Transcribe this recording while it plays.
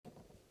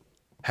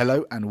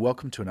Hello and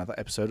welcome to another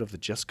episode of the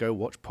Just Go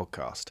Watch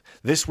podcast.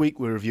 This week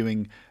we're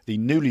reviewing the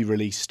newly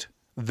released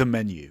The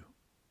Menu.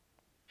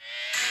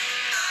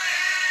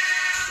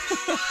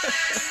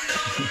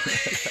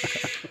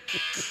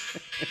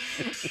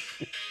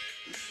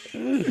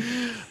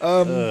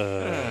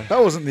 That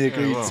wasn't the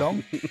agreed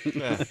song.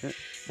 Yeah.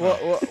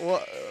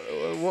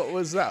 What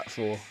was that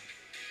for?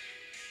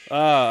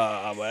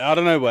 I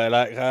don't know where.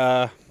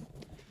 I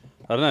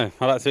don't know.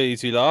 I like to hear you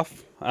two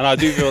laugh, and I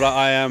do feel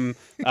like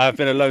I've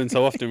been alone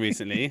so often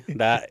recently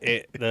that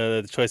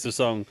the choice of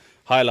song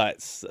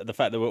highlights the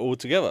fact that we're all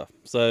together.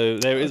 So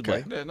there it is,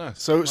 Okay. boy. Yeah,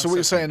 nice. So Nice what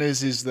you're section.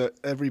 saying is that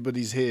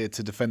everybody's here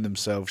to defend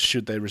themselves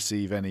should they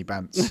receive any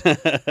bants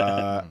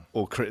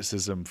or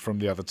criticism from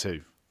the other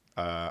two.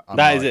 That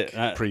is unlike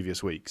it.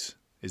 Previous weeks.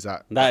 Is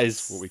That that's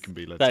is what we can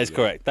be led That to, is yeah?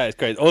 correct. That is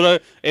correct. Although,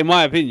 in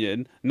my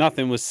opinion,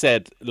 nothing was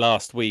said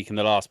last week in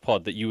the last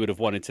pod that you would have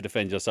wanted to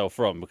defend yourself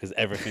from because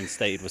everything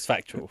stated was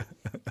factual.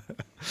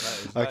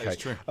 That Okay. is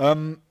true.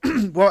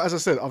 Well, as I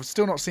said, I've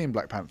still not seen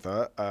Black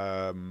Panther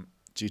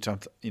due to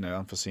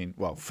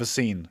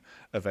foreseen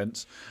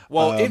events.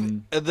 Well, if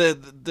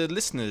the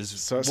listeners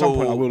So at some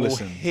point I will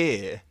listen.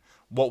 hear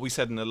what we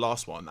said in the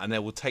last one, and they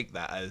will take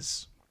that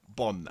as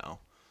Bond now,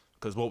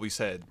 because what we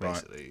said Right.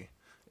 basically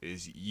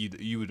is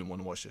you wouldn't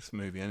want to watch this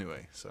movie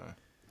anyway. So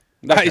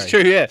That is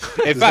Okay. true. Yeah.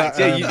 In fact,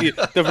 that,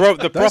 the Don't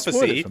spoil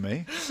prophecy. it for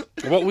me.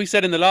 What we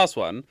said in the last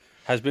one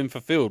has been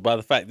fulfilled by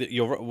the fact that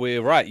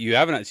we're right. You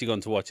haven't actually gone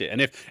to watch it, and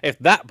if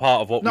that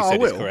part of what No, we I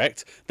said is will.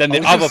 correct, then I the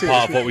was gonna other see it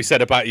part this of what we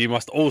said about you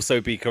must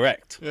also be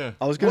correct. yeah,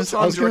 I was gonna What say-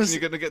 time I was do you gonna reckon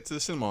you're going to get to the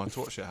cinema to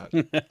watch it?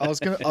 Had? I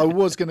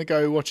was gonna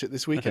go watch it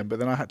this weekend, but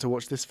then I had to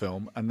watch this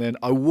film, and then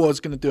I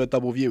was gonna do a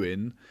double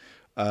viewing,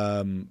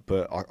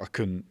 but I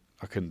couldn't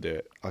do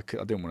it. I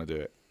didn't want to do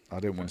it. I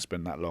didn't want to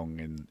spend that long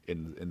in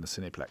the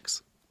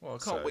Cineplex. Well, I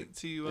can't So, wait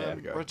to there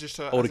we go.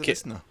 register All as the a ki-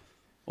 listener.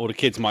 All the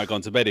kids might have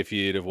gone to bed if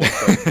you'd have watched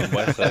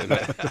both of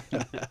them,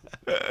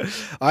 so,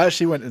 I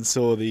actually went and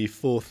saw the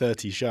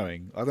 4:30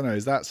 showing. I don't know.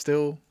 Is that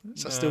still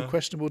No.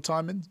 questionable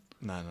timing?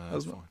 No, that's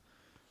That's fine.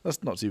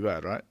 That's not too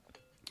bad, right?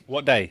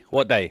 What day?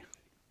 What day?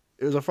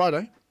 It was a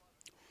Friday.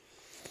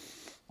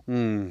 I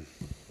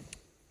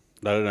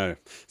don't know.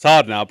 It's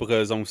hard now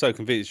because I'm so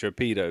convinced you're a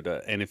pedo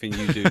that anything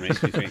you do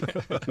makes me think.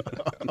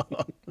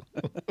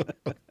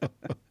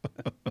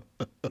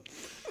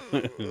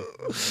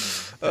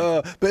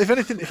 But if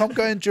anything, if I'm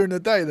going during the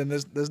day, then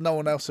there's no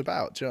one else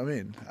about. Do you know what I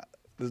mean?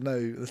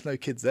 There's no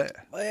kids there.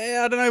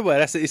 Yeah, I don't know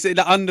where. It's like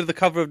under the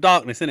cover of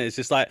darkness, isn't it? It's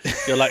just like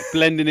you're like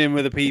blending in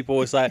with the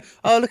people. It's like,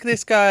 oh, look at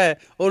this guy,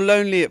 all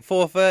lonely at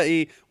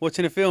 4:30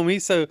 watching a film.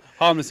 He's so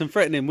harmless and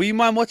threatening. Will you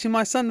mind watching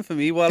my son for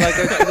me while I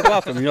go to the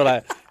bathroom? And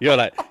you're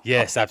like,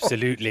 yes,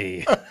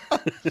 absolutely.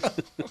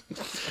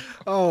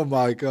 Oh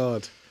my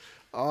god!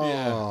 Oh,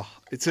 Yeah.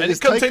 it's And it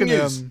taken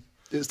continues.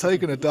 it's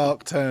taken a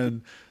dark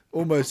turn.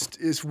 Almost,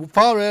 it's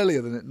far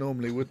earlier than it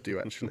normally would do.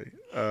 Actually,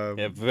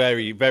 Yeah,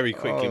 very, very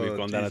quickly Oh, we've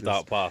gone down a Jesus.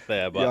 dark path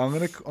there. But yeah, I'm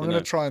gonna know.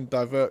 try and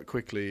divert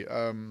quickly.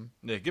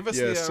 Yeah, give us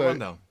Yeah, the so-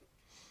 rundown.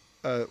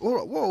 All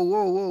right,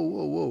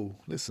 whoa!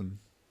 Listen.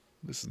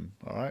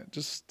 All right,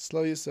 just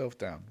slow yourself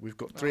down. We've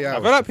got 3 hours.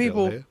 I feel like to fill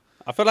people. here.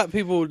 I feel like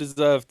people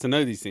deserve to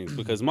know these things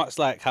because much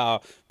like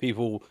how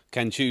people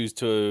can choose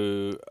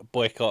to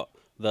boycott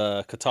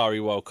the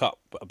Qatari World Cup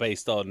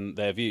based on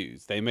their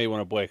views, they may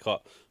want to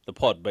boycott the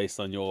pod based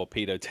on your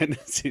pedo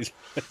tendencies.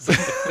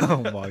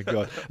 Oh my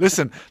god!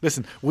 Listen.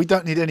 We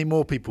don't need any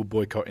more people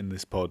boycotting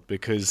this pod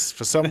because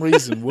for some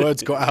reason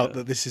words got out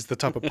that this is the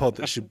type of pod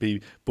that should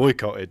be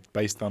boycotted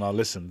based on our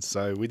listens.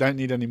 So we don't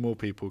need any more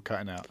people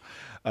cutting out.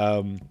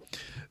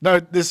 No,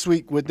 this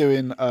week we're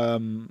doing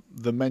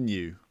The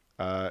Menu.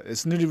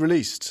 It's newly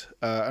released.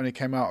 Only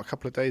came out a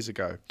couple of days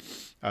ago.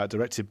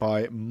 Directed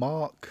by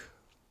Mark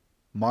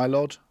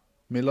Milod.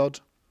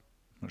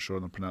 Not sure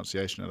on the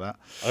pronunciation of that.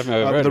 I've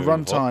never heard The of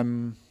it before.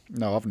 runtime,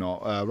 no, I've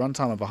not.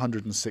 Runtime of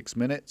 106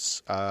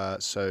 minutes,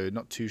 so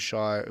not too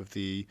shy of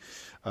the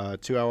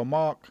 2 hour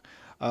mark.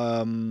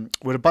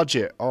 With a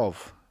budget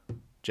of,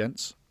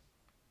 gents,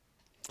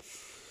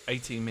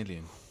 18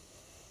 million.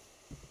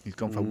 he's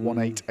gone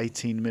for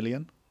 18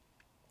 million.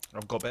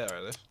 I've got better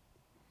at this.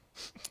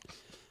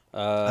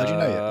 How do you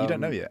know yet? You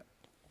don't know yet.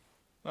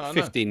 Oh, no.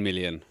 15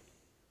 million.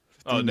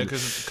 Oh, no,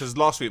 because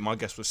last week my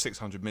guess was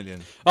 600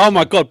 million. Oh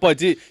my god, boy,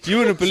 you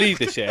wouldn't believe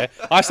this, yeah?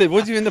 I said,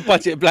 what do you think the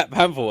budget of Black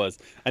Panther was?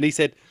 And he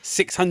said,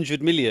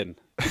 600 million.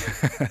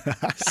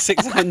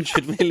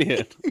 600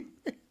 million.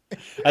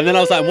 And then I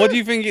was like, what do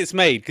you think it's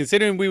made?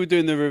 Considering we were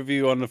doing the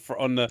review on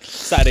the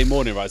Saturday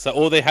morning, right? So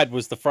all they had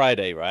was the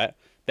Friday, right?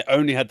 They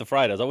only had the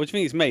Friday. I was like, what do you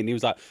think it's made? And he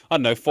was like, I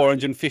don't know,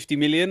 450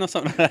 million or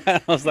something like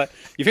that. I was like,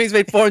 you think it's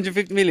made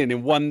 450 million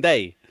in one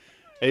day?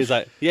 And he was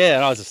like, yeah.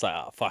 And I was just like,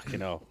 oh, fucking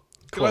hell.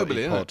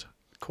 Globally, innit? pod.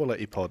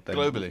 Quality pod. Then.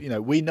 Globally. You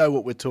know, we know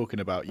what we're talking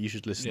about. You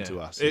should listen to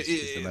us. Is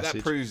the That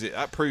message. proves it.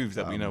 That proves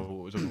that we know what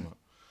we're talking about.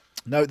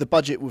 No, the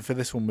budget for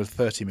this one was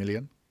 30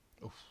 million.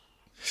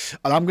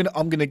 And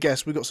I'm gonna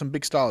guess we've got some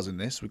big stars in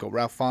this. We've got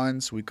Ralph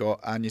Fiennes, we've got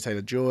Anya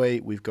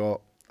Taylor-Joy, we've got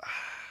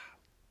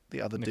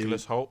the other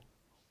Nicholas Holt.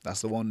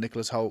 That's the one.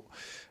 Nicholas Hoult,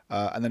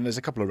 and then there's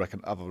a couple of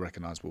other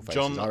recognisable faces.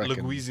 John I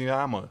reckon.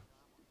 Leguizamo.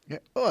 Yeah.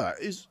 Oh,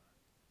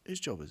 whose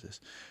job is this?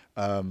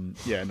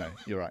 Yeah, no,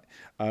 you're right.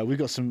 We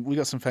got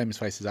some famous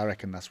faces. I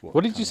reckon that's what.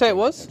 What did you say it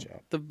was?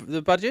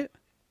 The budget?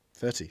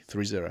 30.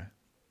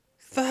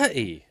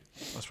 30.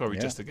 That's probably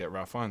Yeah. just to get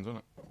Ralph Fiennes,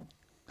 wasn't it?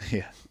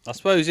 Yeah. I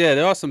suppose, yeah,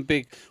 there are some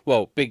big.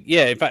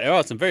 Yeah, in fact, there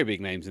are some very big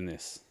names in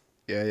this.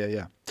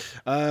 Yeah.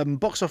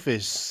 Box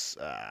office.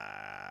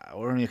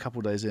 We're only a couple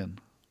of days in,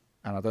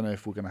 and I don't know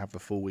if we're going to have the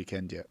full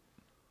weekend yet.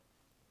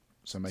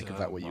 So make of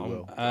that what you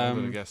will. I'm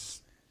going to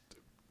guess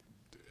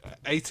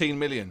 18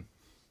 million.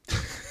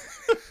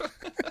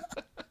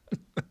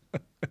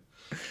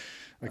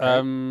 Okay.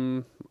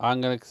 I'm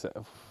gonna say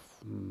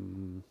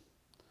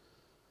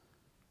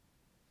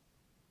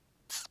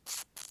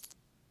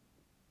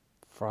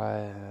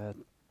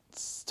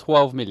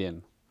 12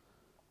 million.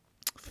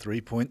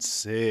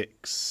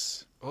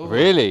 3.6. Oh,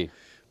 Really?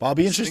 But I'll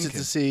be interested Stinking.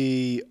 to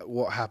see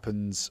what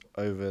happens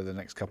over the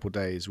next couple of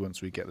days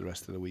once we get the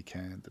rest of the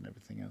weekend and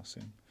everything else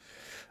in.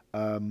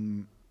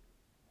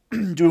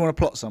 Do we want a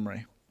plot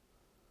summary?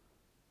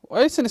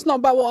 Well, listen, it's not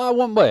about what I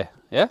want, boy.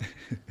 Yeah.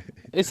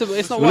 It's not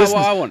about Listeners-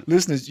 what I want.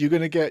 Listeners, you're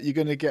gonna get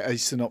a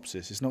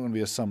synopsis. It's not gonna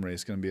be a summary.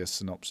 It's gonna be a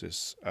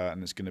synopsis,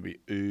 and it's gonna be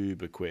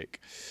uber quick.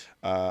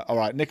 All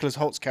right, Nicholas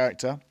Holt's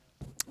character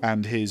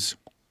and his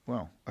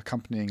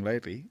accompanying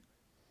lady,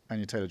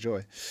 Anya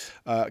Taylor-Joy,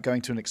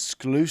 going to an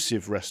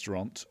exclusive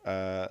restaurant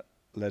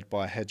led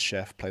by a head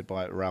chef played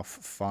by Ralph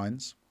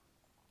Fiennes.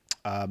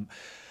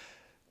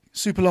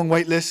 Super long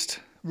wait list.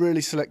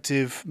 Really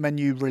selective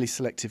menu, really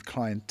selective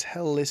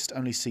clientele list.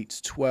 Only seats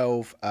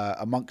 12.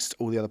 Amongst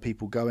all the other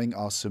people going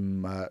are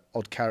some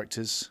odd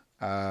characters.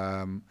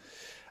 And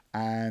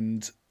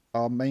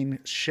our main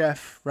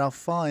chef, Ralph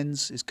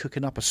Fiennes, is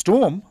cooking up a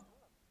storm.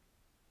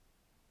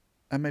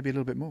 And maybe a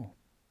little bit more.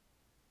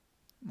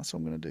 That's what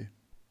I'm going to do.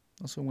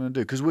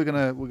 Because we're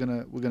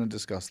gonna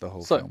discuss the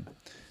whole film.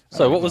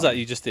 So what was that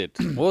you just did?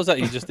 What was that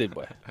you just did,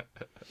 boy?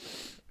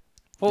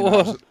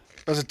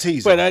 As a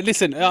teaser. Wait,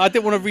 listen. I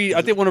didn't want to read.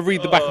 I didn't want to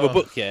read the back of a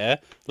book. Yeah,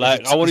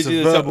 like I wanted it's to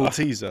a do verbal this.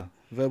 teaser.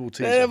 Verbal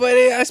teaser. Yeah, but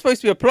it's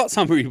supposed to be a plot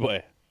summary,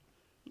 boy.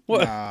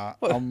 What? Nah,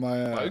 what?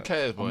 I'm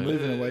cares, boy? I'm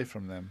moving away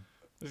from them.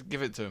 Just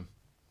give it to him.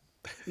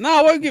 No,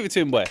 I won't give it to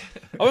him, boy.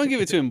 I won't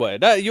give it to him, boy.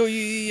 That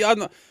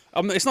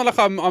I'm not. It's not like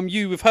I'm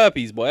you with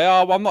herpes, boy.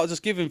 I'm not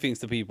just giving things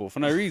to people for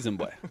no reason,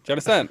 boy. Do you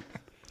understand?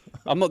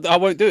 I'm not. I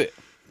won't do it.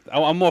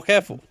 I'm more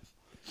careful.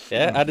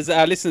 Yeah, our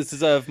listeners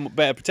deserve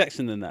better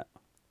protection than that.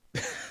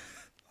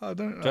 I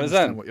don't understand?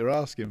 understand what you're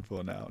asking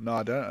for now. No,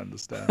 I don't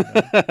understand.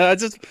 I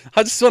just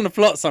want a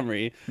plot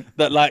summary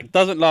that like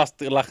doesn't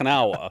last like an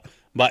hour,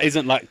 but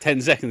isn't like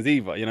 10 seconds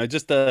either. You know,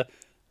 just like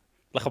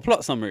a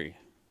plot summary.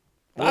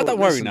 Well, don't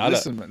worry listen, now.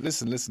 Look.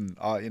 Listen.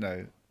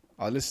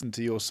 I listened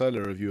to your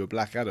solo review of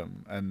Black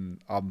Adam, and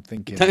I'm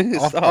thinking Don't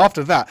stop.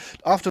 after that,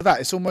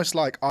 it's almost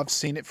like I've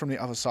seen it from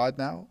the other side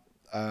now.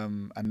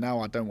 And now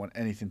I don't want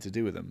anything to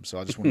do with them, so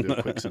I just want to do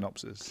a quick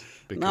synopsis.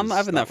 Because I'm not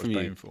having that was from you.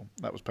 painful.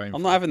 That was painful.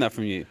 I'm not having that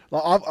from you.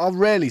 Like I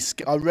rarely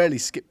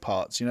skip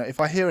parts. You know, if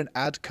I hear an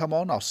ad come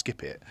on, I'll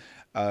skip it.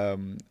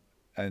 And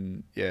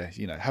yeah,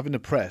 you know, having to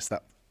press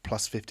that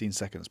plus 15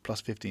 seconds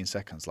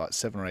like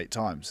 7 or 8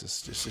 times,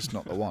 it's just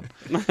not the one.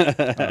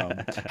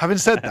 Having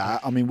said that,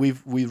 I mean,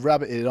 we've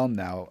rabbited on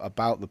now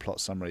about the plot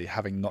summary,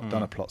 having not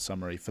done a plot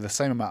summary for the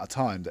same amount of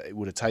time that it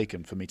would have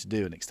taken for me to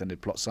do an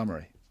extended plot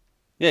summary.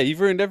 Yeah,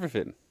 you've ruined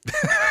everything.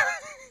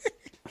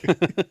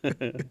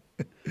 The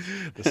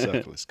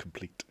circle is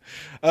complete.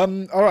 All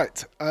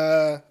right.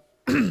 I've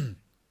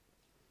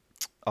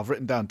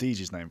written down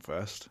Deej's name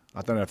first.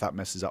 I don't know if that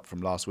messes up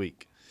from last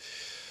week.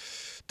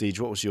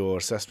 Deej, what was your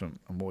assessment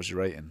and what was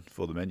your rating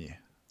for the menu?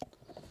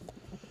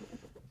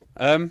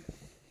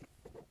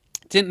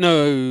 Didn't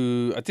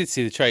know. I did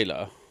see the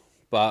trailer,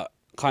 but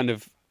kind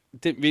of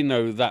didn't really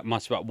know that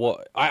much about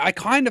what. I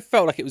kind of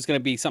felt like it was going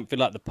to be something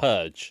like The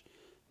Purge,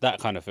 that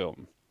kind of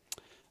film.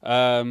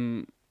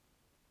 But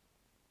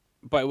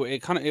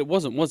it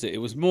wasn't, was it? It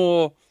was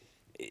more.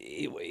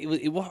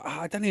 It was.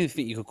 I don't even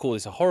think you could call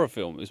this a horror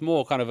film. It was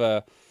more kind of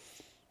a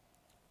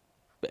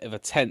bit of a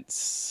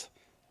tense.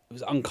 It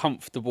was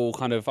uncomfortable,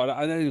 kind of.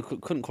 I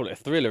couldn't call it a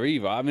thriller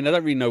either. I mean, I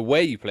don't really know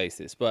where you place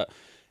this, but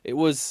it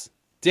was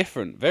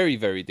different, very,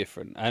 very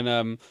different.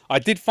 And I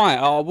did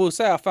find. I will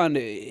say, I found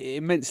it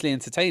immensely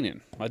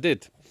entertaining. I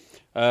did.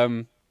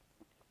 I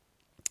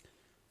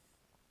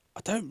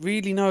don't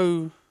really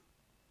know.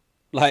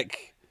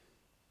 Like,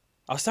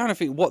 I was trying to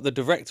think what the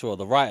director or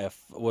the writer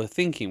were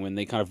thinking when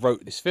they kind of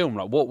wrote this film.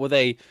 Like, what were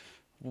they?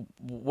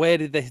 Where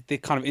did the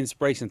kind of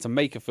inspiration to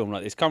make a film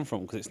like this come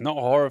from? Because it's not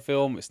a horror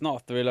film, it's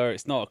not a thriller,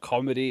 it's not a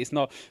comedy, it's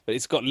not. But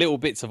it's got little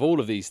bits of all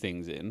of these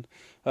things in.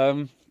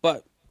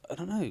 But I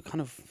don't know,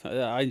 kind of.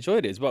 I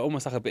enjoyed it. It's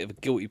almost like a bit of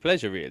a guilty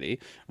pleasure, really.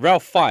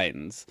 Ralph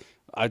Fiennes.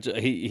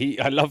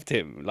 I loved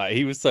him. Like,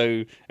 he was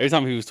so, every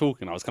time he was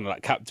talking, I was kind of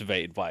like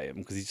captivated by him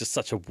because he's just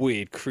such a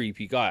weird,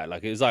 creepy guy.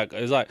 Like, it was like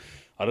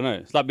I don't know.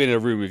 It's like being in a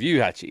room with you,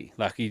 Hachi.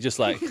 Like, you just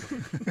like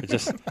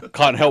just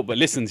can't help but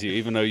listen to you,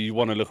 even though you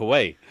want to look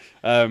away.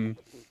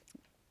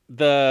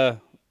 the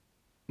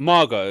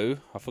Margot,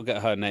 I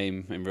forget her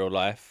name in real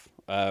life.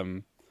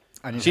 Anya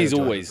She's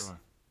Taylor-Joy. always,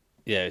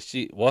 yeah.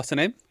 What's her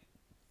name?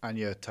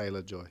 Anya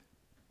Taylor-Joy.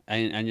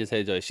 Anya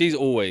Taylor-Joy. She's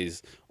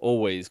always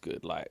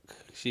good. Like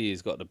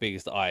she's got the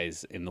biggest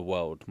eyes in the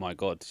world. My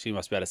God, she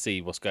must be able to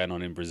see what's going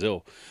on in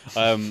Brazil.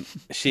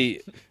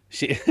 She,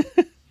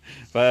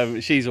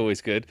 she's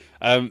always good.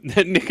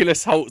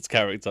 Nicholas Holt's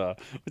character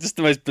was just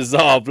the most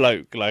bizarre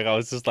bloke. Like I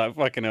was just like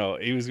fucking hell.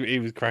 He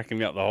was cracking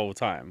me up the whole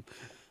time.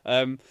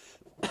 I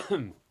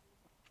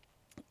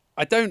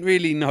don't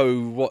really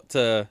know what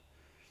to.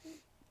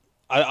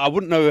 I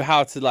wouldn't know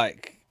how to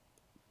like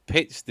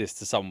pitch this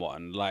to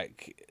someone,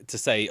 like to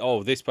say,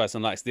 oh, this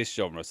person likes this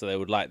genre, so they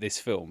would like this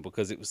film,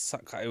 because it was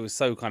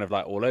so kind of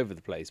like all over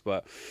the place.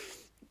 But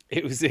I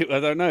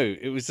don't know.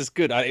 It was just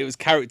good. It was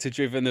character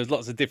driven. There was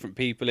lots of different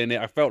people in it.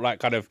 I felt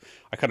like I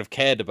kind of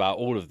cared about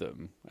all of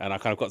them, and I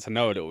kind of got to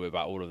know a little bit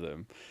about all of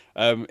them.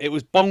 It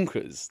was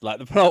bonkers. Like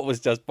the plot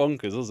was just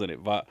bonkers, wasn't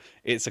it? But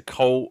it's a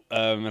cult,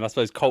 and I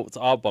suppose cults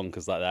are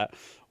bonkers like that.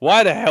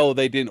 Why the hell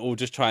they didn't all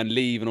just try and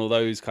leave and all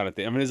those kind of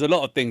things? I mean, there's a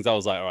lot of things I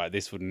was like, all right,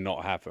 this would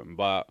not happen.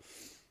 But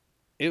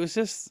it was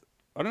just,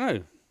 I don't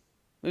know.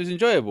 It was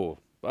enjoyable.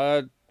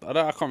 I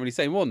can't really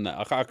say more than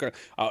that.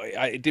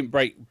 It didn't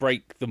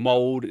break the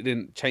mold. It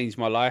didn't change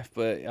my life,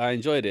 but I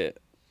enjoyed it.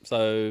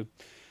 So,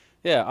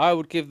 yeah, I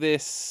would give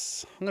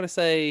this. I'm gonna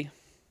start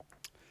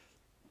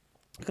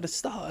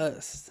at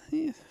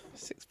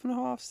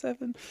 6.5,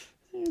 7.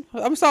 I'm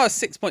gonna start at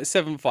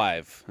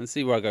 6.75 and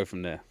see where I go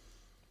from there.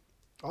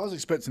 I was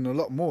expecting a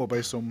lot more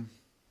based on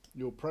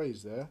your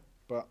praise there,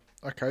 but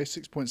okay,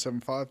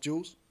 6.75.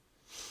 Jules?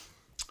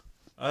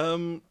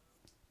 I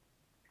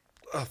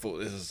thought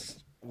this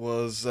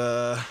was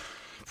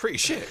pretty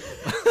shit.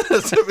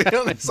 To be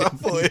honest, I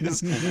thought it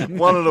was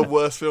one of the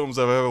worst films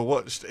I've ever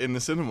watched in the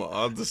cinema.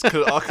 I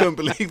couldn't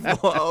believe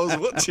what I was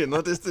watching.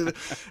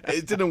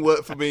 It didn't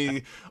work for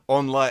me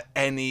on like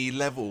any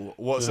level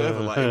whatsoever.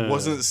 Like it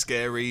wasn't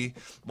scary.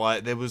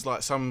 Like there was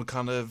like some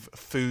kind of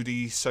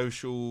foodie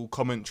social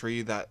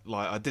commentary that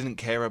like I didn't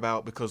care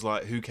about, because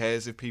like who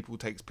cares if people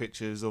takes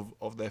pictures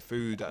of their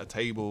food at a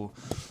table,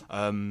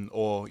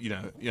 or you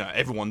know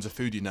everyone's a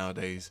foodie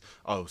nowadays.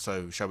 Oh,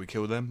 so shall we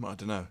kill them? I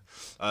don't know.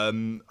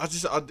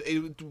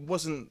 It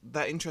wasn't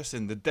that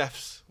interesting. The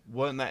deaths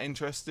weren't that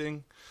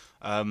interesting.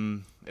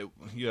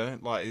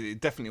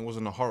 It definitely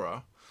wasn't a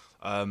horror.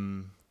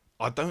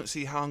 I don't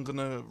see how I'm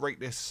gonna rate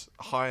this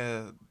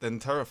higher than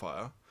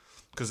Terrifier,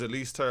 because at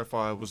least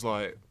Terrifier was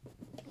like,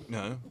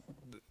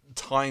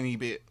 tiny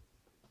bit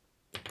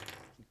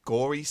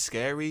gory,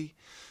 scary.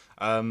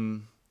 I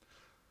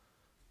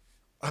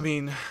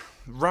mean,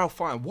 Ralph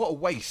Fiennes. What a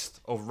waste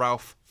of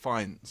Ralph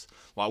Fiennes.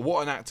 Like,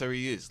 what an actor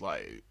he is.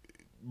 Like,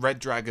 Red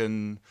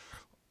Dragon,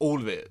 all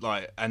of it,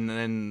 like, and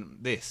then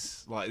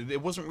this, like, there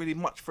wasn't really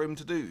much for him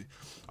to do.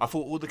 I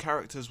thought all the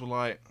characters were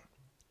like,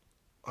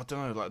 I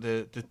don't know, like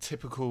the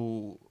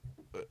typical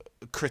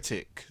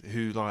critic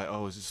who like,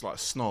 oh, is just like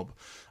snob,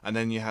 and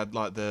then you had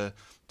like the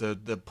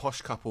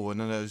posh couple, and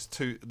then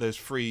there's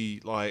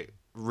three like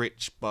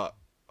rich, but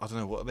I don't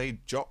know, what are they,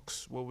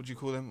 jocks? What would you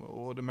call them?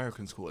 What would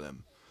Americans call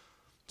them?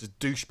 Just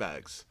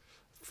douchebags.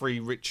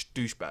 Three rich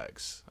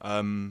douchebags.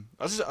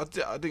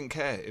 I didn't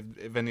care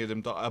if any of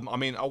them died. I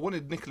mean, I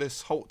wanted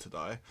Nicholas Hoult to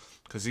die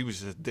because he was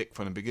just a dick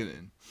from the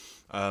beginning.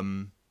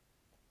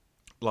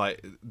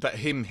 Like that,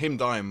 him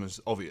dying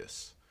was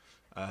obvious.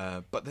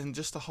 But then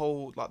just the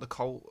whole like the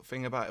cult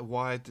thing about it.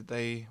 Why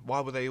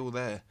were they all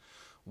there?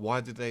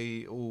 Why did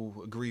they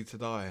all agree to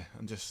die?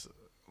 And just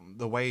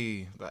the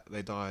way that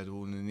they died,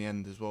 all in the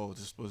end as well,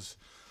 just was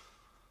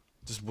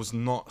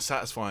not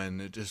satisfying.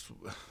 It just,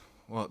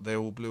 they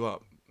all blew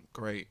up.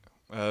 Great.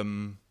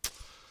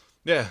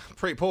 Yeah,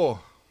 pretty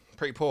poor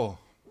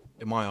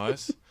in my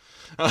eyes.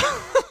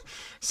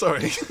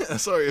 Sorry,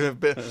 a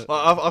bit. Like,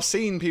 I've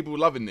seen people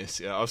loving this.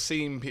 Yeah, I've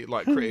seen people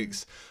like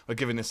critics are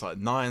giving this like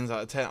 9s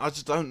out of 10. I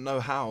just don't know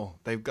how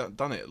they've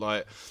done it.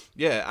 Like,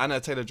 yeah, Anna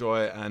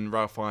Taylor-Joy and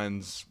Ralph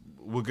Fiennes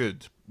were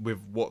good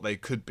with what they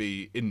could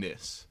be in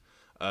this,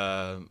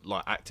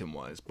 like acting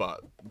wise,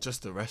 but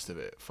just the rest of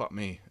it, fuck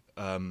me.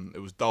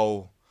 It was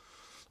dull.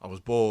 I was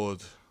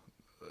bored.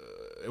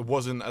 It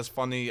wasn't as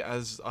funny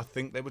as I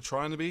think they were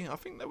trying to be. I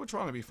think they were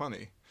trying to be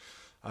funny.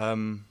 I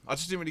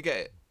just didn't really get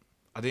it.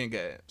 I didn't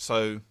get it.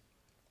 So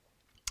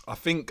I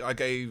think I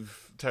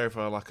gave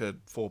Terrifier like a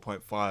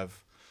 4.5.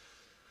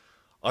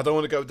 I don't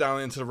want to go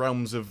down into the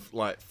realms of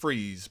like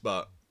 3s,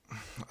 but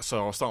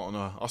so I'll start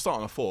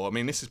on a 4. I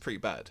mean, this is pretty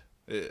bad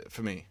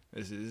for me.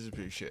 This is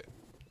pretty shit.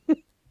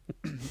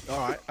 All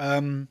right.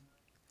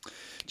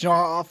 Do you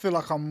know, I feel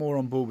like I'm more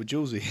on board with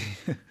Julesy.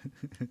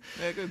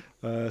 Yeah,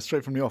 good.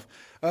 Straight from the off.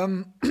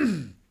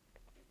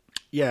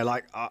 Yeah,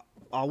 like I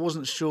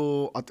wasn't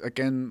sure.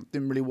 Again,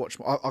 didn't really watch.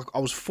 I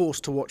was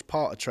forced to watch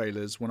part of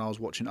trailers when I was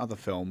watching other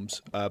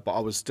films, but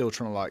I was still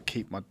trying to like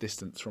keep my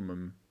distance from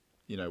them.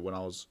 You know, when I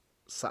was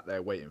sat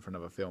there waiting for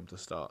another film to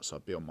start, so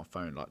I'd be on my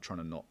phone, like trying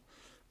to not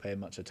paying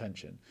much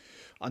attention.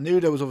 I knew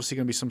there was obviously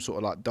going to be some sort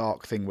of like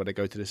dark thing where they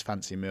go to this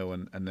fancy meal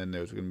and then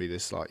there was going to be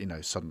this like, you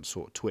know, sudden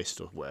sort of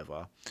twist or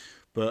whatever.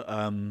 But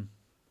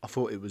I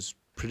thought it was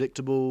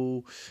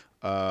predictable.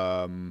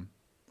 I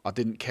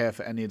didn't care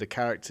for any of the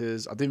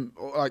characters. I didn't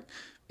like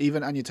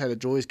even Anya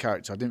Taylor-Joy's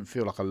character. I didn't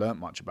feel like I learnt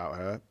much about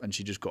her, and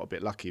she just got a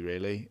bit lucky,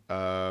 really.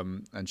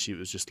 And she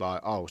was just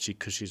like, oh,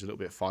 because she's a little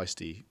bit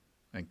feisty,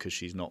 and because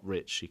she's not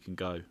rich, she can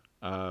go.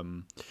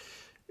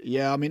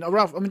 Yeah, I mean,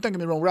 Ralph. I mean, don't get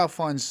me wrong. Ralph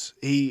Fiennes,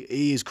 he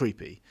is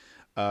creepy,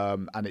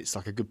 and it's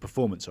like a good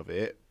performance of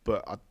it.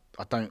 But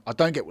I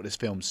don't get what this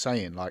film's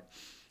saying. Like,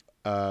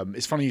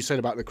 it's funny you said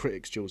about the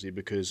critics, Julesy,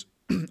 because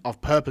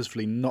I've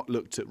purposefully not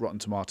looked at Rotten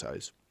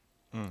Tomatoes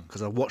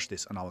because I watched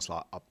this and I was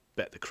like, I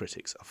bet the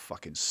critics are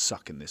fucking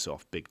sucking this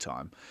off big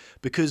time,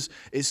 because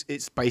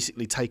it's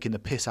basically taking the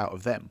piss out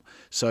of them.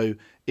 So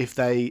if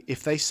they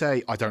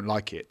say I don't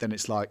like it, then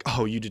it's like,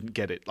 oh, you didn't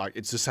get it. Like,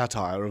 it's a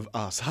satire of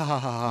us. Ha ha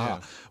ha ha.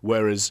 Yeah.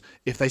 Whereas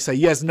if they say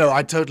yes, no,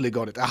 I totally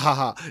got it. Ha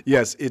ha.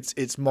 Yes,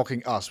 it's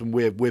mocking us when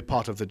we're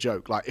part of the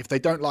joke. Like, if they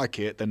don't like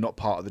it, they're not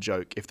part of the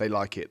joke. If they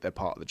like it, they're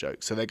part of the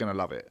joke. So they're gonna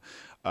love it.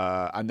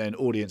 And then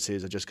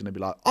audiences are just going to be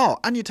like, oh,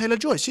 Anya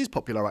Taylor-Joy, she's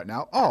popular right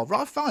now. Oh,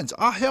 Ralph Fiennes,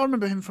 I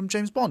remember him from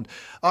James Bond.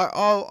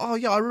 Oh,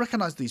 yeah, I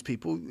recognise these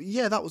people.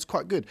 Yeah, that was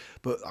quite good.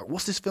 But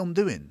what's this film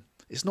doing?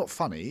 It's not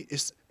funny.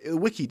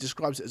 Wiki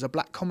describes it as a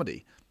black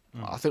comedy.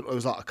 I think there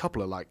was like a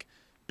couple of like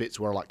bits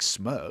where I like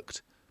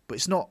smirked, but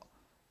it's not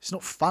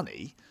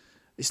funny.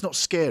 It's not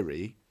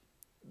scary.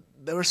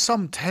 There are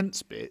some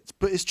tense bits,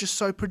 but it's just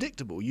so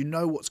predictable. You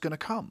know what's going to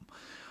come.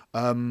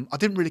 I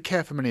didn't really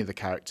care for many of the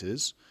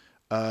characters.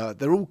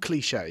 They're all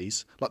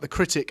cliches, like the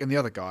critic and the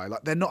other guy.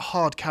 Like, they're not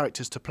hard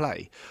characters to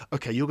play.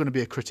 Okay, you're going to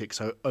be a critic,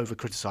 so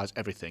over-criticize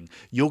everything.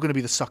 You're going to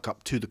be the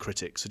suck-up to the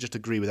critic, so just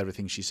agree with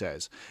everything she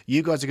says.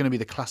 You guys are going to be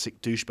the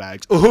classic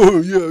douchebags.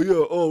 Oh,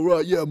 yeah, oh,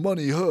 right, yeah,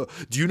 money, huh.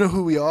 Do you know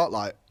who we are?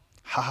 Like,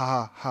 ha, ha,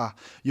 ha, ha.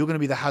 You're going to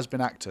be the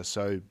has-been actor,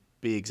 so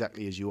be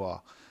exactly as you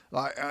are.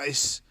 Like,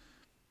 it's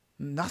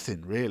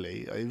nothing,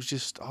 really. It was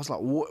just, I was like,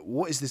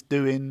 what is this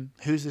doing?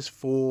 Who's this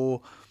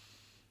for?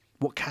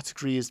 What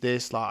category is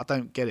this? Like, I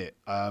don't get it.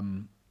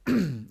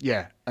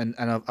 Yeah, and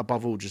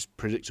above all, just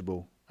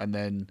predictable. And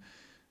then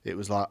it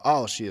was like,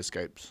 oh, she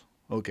escapes.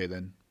 Okay,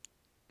 then.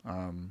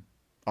 All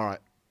right,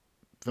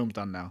 film's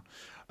done now.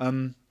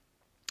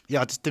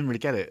 Yeah, I just didn't really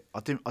get it.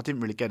 I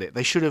didn't really get it.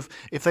 They should have,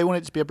 if they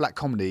wanted it to be a black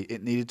comedy,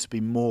 it needed to be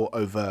more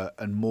overt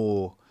and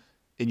more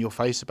in your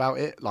face about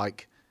it.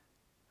 Like,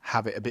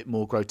 have it a bit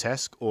more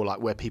grotesque, or like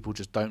where people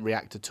just don't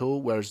react at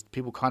all. Whereas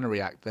people kind of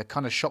react. They're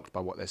kind of shocked by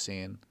what they're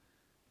seeing,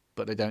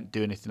 but they don't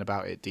do anything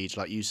about it. Deej,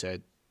 like you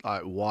said,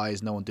 like, why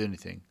is no one doing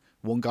anything?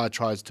 One guy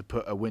tries to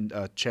put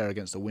a chair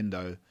against a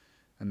window,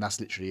 and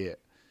that's literally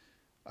it.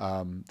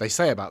 They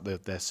say about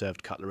their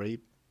served cutlery,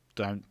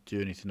 don't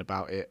do anything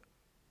about it.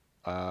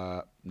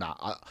 Nah,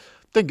 I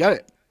didn't get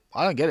it.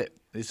 I don't get it.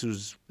 This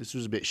was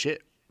a bit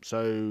shit.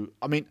 So,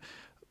 I mean,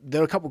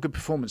 there are a couple of good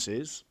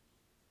performances,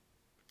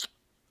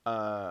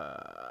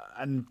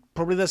 and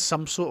probably there's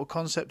some sort of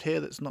concept here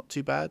that's not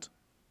too bad,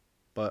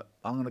 but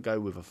I'm gonna go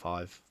with a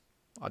 5.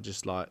 I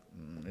just like,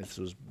 this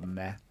was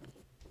meh,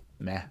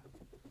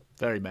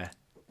 very meh.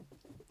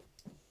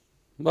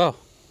 Well,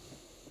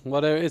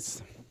 there it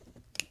is.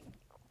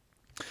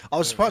 I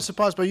was quite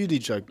surprised by you,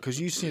 DJ, because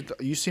you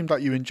seemed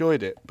like you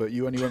enjoyed it, but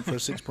you only went for a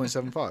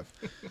 6.75.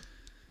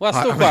 Well, that's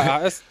still quite high.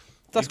 That's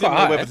you quite didn't know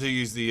high. whether to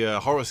use the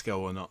horror scale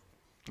or not.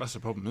 That's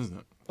the problem, isn't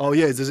it? Oh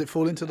yeah, does it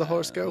fall into the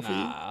horror scale for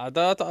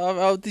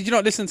you? Did you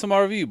not listen to my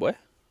review, boy?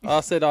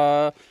 I said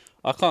I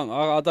can't.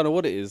 I don't know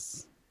what it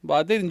is, but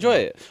I did enjoy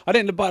it. I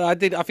didn't, but I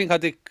did. I think I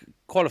did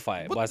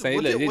qualify it by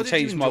saying, look, it didn't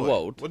change my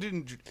world. What did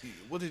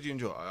you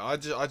enjoy? I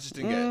just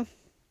didn't get it.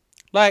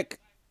 Like,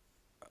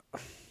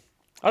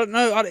 I don't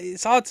know.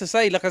 It's hard to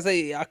say. Like I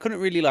say, I couldn't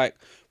really like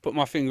put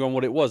my finger on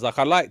what it was. Like,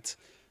 I liked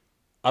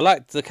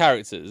the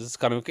characters.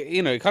 Kind of,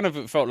 you know, it kind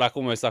of felt like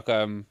almost like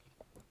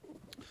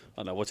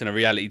I don't know, watching a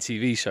reality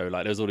TV show.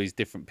 Like, there's all these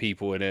different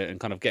people in it, and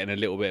kind of getting a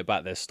little bit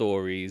about their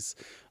stories.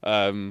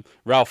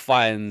 Ralph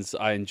Fiennes,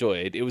 I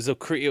enjoyed. It was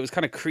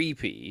kind of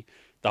creepy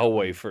the whole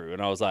way through,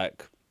 and I was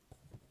like,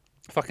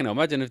 fucking hell,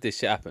 imagine if this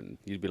shit happened.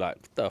 You'd be like,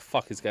 what the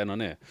fuck is going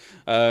on here?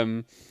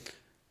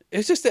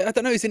 It's just, I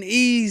don't know, it's an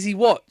easy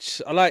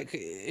watch.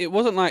 It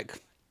wasn't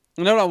like,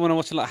 you know, like when I'm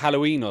watching like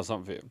Halloween or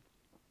something,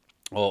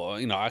 or,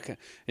 you know,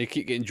 you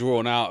keep getting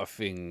drawn out of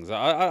things.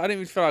 I didn't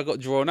even feel like I got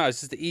drawn out. It's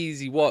just an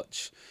easy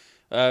watch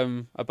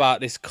about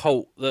this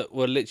cult that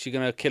were literally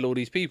going to kill all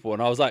these people.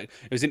 And I was like,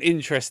 it was an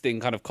interesting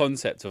kind of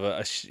concept of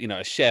a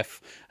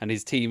chef and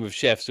his team of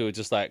chefs who were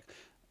just like,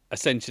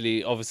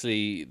 essentially,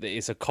 obviously,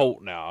 it's a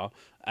cult now.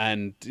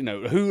 And, you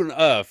know,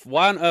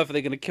 why on earth are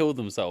they going to kill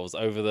themselves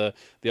over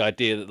the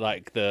idea that,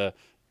 like, the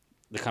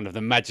kind of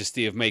the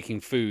majesty of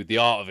making food, the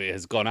art of it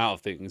has gone out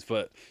of things.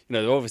 But, you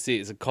know, obviously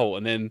it's a cult.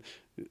 And then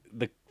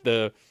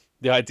the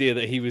idea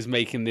that he was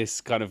making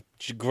this kind of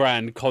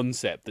grand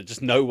concept that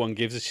just no one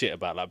gives a shit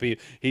about. Like,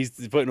 he's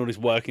putting all this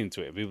work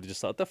into it. People are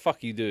just like, what the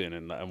fuck are you doing?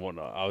 And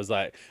whatnot. I was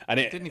like, and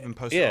it didn't even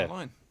post it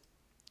online.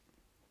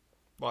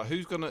 Like,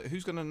 who's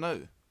gonna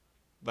know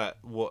that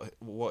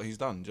what he's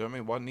done? Do you know what I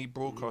mean? Why didn't he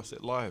broadcast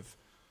it live?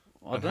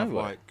 I And don't have, know.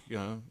 like, you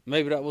know,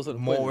 Maybe that wasn't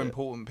the point more of it.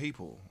 important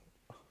people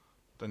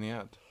than he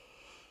had.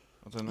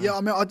 I don't know. Yeah,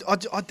 I mean,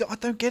 I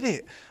don't get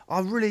it. I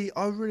really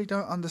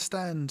don't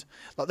understand.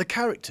 Like the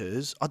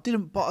characters, I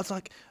didn't, but I was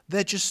like,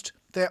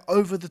 they're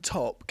over the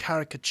top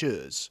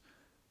caricatures.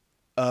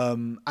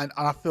 And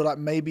I feel like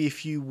maybe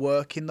if you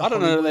work in the I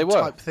don't know that Hollywood they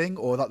were. type thing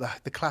or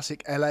like the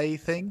classic LA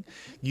thing,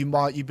 you'd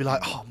be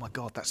like, oh my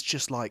god, that's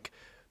just like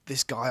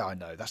this guy I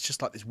know. That's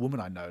just like this woman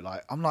I know.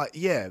 Like I'm like,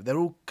 yeah, they're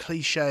all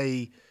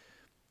cliche.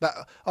 That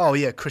oh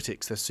yeah,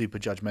 critics, they're super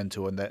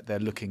judgmental and they're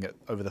looking at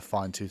over the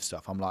fine tooth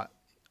stuff. I'm like,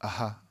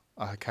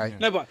 okay.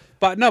 No,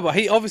 but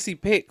he obviously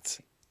picked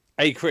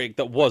a critic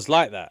that was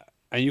like that,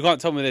 and you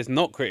can't tell me there's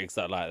not critics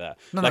that are like that.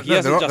 No, like, no, he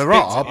hasn't there just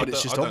are, picked- but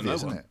it's just I don't know obvious,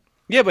 isn't one. it?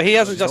 Yeah, but he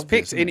hasn't It's just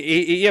obvious, picked. isn't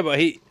it? Yeah, but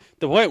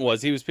the point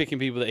was he was picking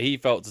people that he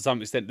felt to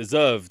some extent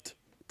deserved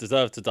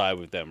to die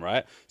with them,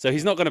 right? So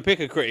he's not going to pick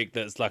a critic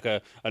that's like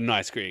a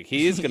nice critic.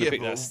 He is going to Yeah, pick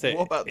but that stick.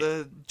 what about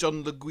the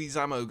John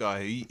Leguizamo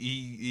guy?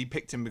 He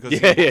picked him because Yeah,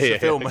 he watched yeah, the yeah.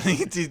 film and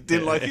he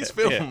didn't like his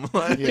film.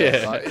 Like,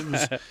 Yeah,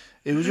 like,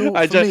 it was all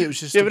for me. It was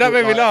just yeah, a but that bit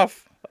made me like-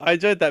 laugh. I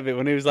enjoyed that bit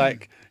when he was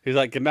like,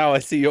 now I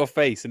see your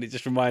face, and it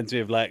just reminds me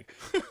of like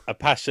a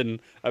passion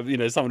of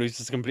someone who's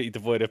just completely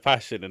devoid of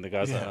passion, and the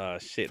guy's like, oh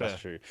shit, fair.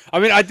 that's true. I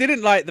mean, I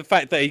didn't like the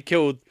fact that he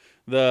killed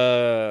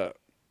the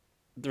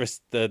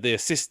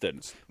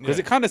assistant because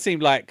Yeah. it kind of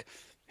seemed like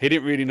he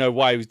didn't really know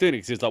why he was doing it.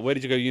 Because he was like, "Where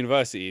did you go to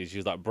university?" She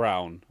was like,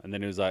 "Brown." And then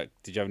he was like,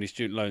 "Did you have any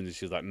student loans?" And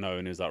she was like, "No."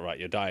 And he was like, "Right,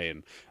 you're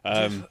dying."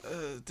 didn't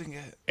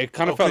get. It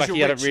kind of Oh, felt 'cause like he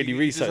you're hadn't rich, really you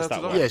researched deserve that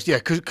to one. die. Yes, yeah,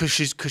 because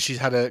she's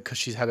had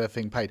her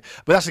thing paid.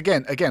 But that's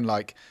again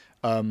like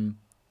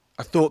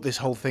I thought this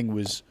whole thing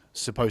was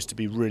supposed to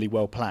be really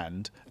well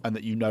planned, and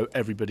that you know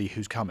everybody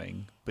who's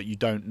coming, but you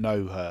don't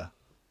know her.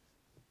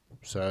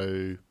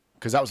 So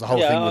because that was the whole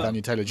Yeah, thing with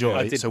Anya Taylor-Joy.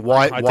 I did- So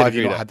why I did have you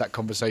agree not that. had that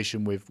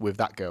conversation with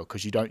that girl?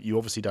 Because you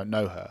obviously don't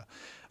know her,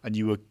 and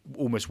you were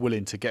almost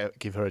willing to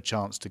give her a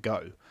chance to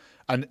go.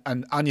 And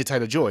Anya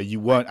Taylor-Joy, you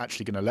weren't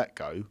actually going to let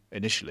go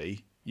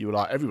initially. You were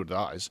like, everyone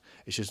dies.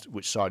 It's just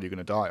which side you're going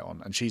to die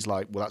on. And she's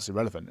like, well, that's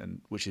irrelevant,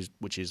 and which is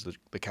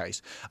the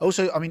case.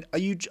 Also, I mean, are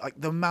you like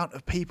the amount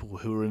of people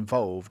who are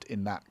involved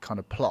in that kind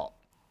of plot?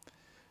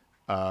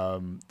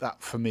 That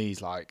for me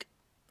is like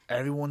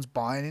everyone's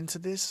buying into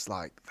this.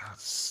 Like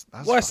that's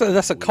Well, that's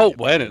a fucking cult,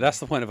 weird, isn't it? man. That's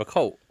the point of a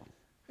cult.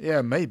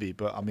 Yeah, maybe,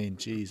 but I mean,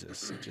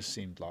 Jesus, it just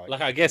seemed like.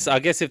 Like I guess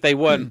if they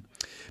weren't,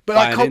 But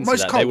like buying into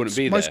most that, cults, they wouldn't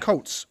be there.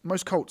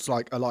 most cults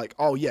are like,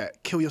 oh yeah,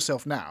 kill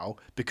yourself now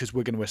because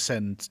we're going to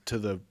ascend to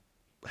the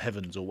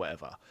heavens or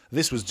whatever.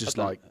 This was just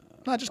like,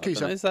 no, just kill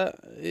yourself.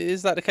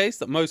 is that the case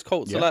that most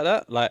cults Yeah. are like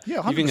that? Like Yeah,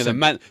 you think of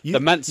 100%. the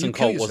Manson you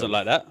kill cult wasn't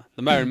like yourself. that.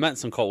 The Marilyn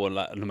Manson cult wasn't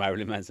like the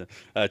Marilyn Manson.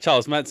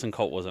 Charles Manson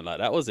cult wasn't like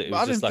that, was it? It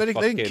was just like they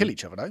didn't fucking... kill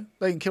each other though.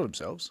 They didn't kill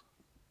themselves.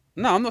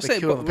 No, I'm not They saying.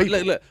 kill But other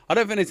look, people. I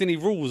don't think there's any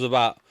rules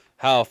about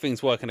how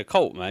things work in a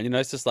cult, man.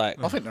 It's just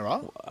like I think there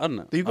are. I don't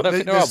know. You've I got- don't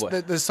think there are.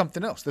 there's, there's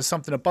something else. There's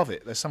something above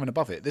it. There's something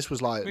above it. This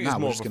was like, I think nah, it's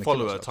we're more just of a going to kill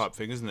follower ourselves. type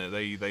thing, isn't it?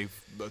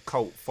 The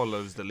cult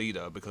follows the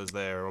leader because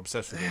they're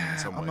obsessed with him in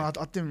some I way. mean,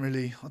 I didn't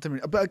really.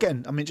 But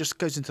again, I mean, it just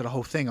goes into the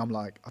whole thing. I'm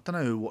like, I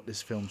don't know what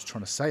this film's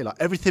trying to say. Like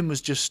everything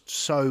was just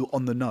so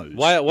on the nose.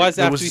 Why does it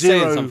There have was to be saying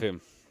zero-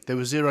 something? There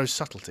was zero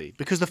subtlety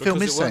because the because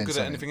film it is weren't saying good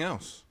something. at anything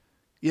else.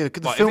 Yeah,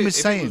 because Like, the if film it- is if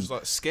it saying was, like,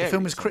 the scary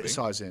film or is something.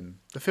 criticizing.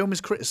 The film is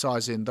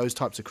criticizing those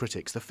types of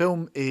critics. The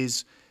film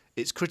is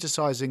it's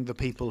criticizing the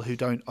people who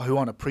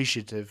aren't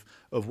appreciative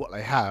of what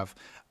they have,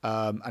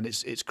 and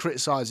it's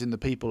criticizing the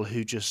people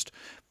who just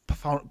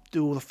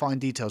do all the fine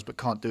details but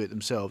can't do it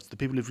themselves. The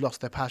people who've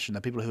lost their passion. The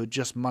people who are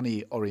just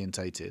money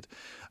orientated.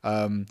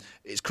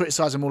 It's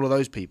criticizing all of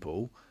those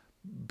people,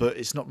 but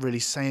it's not really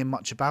saying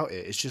much about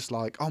it. It's just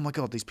like, oh my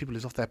god, these people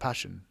who've lost their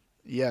passion.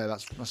 Yeah,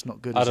 that's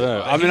not good. I is don't it?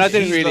 know. I mean, I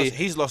didn't really.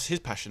 He's lost his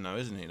passion though,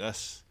 isn't he?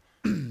 That's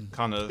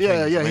kind of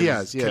Yeah, thing. yeah, So he maybe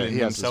has. Yeah, killing he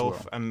has as himself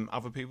well. and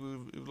other people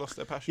who've lost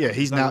their passion. Yeah, Is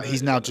he's that now what it he's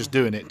is? now just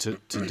doing it to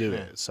do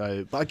it.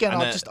 So, but again,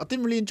 And I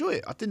didn't really enjoy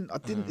it. I didn't.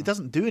 It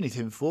doesn't do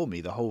anything for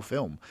me. The whole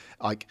film,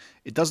 like,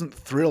 it doesn't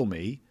thrill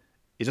me.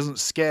 It doesn't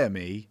scare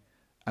me.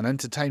 And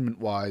entertainment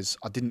wise,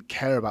 I didn't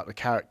care about the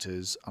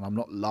characters, and I'm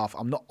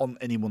not on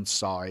anyone's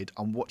side.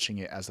 I'm watching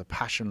it as a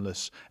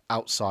passionless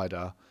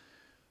outsider,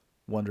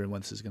 wondering when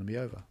this is going to be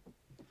over.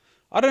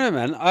 I don't know,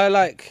 man.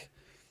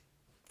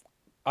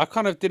 I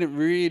kind of didn't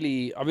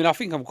really. I mean, I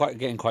think I'm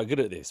getting quite good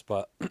at this,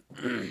 but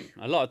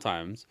a lot of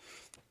times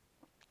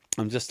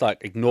I'm just like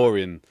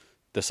ignoring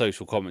the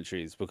social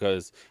commentaries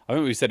because I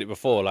think we said it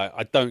before. Like,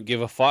 I don't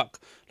give a fuck.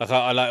 Like,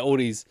 I like all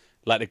these,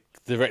 like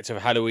the director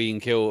of Halloween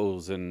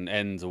Kills and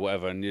Ends or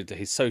whatever, and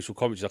his social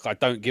commentaries. Like, I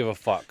don't give a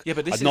fuck. Yeah,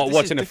 but I'm not this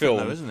watching is a film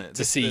different though, isn't it?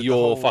 to see The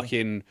your whole-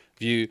 fucking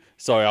view.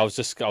 Sorry, I was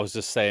just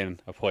saying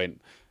a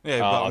point. Yeah,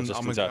 but I'll I'm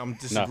continue.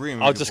 disagreeing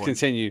with I'll your just point.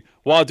 continue.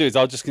 What I'll do is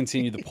I'll just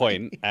continue the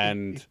point,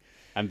 and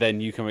then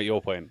you can make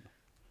your point.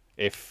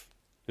 Is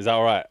that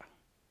all right?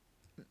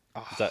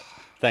 Is that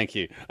Thank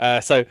you.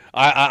 So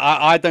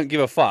I don't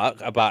give a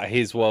fuck about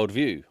his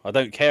worldview. I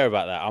don't care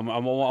about that. I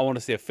want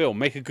to see a film.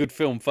 Make a good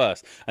film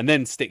first, and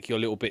then stick your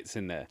little bits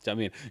in there. Do you know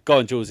what I mean? Go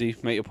on,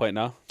 Julesy, make your point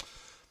now.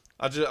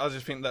 I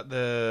just think that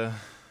the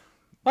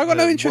I got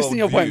no interest in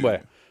your point, worldview-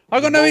 where. I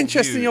got no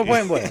interest in your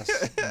point, where.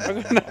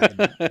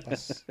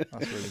 That's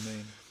really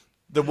mean.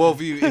 the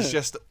worldview is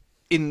just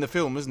in the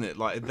film, isn't it?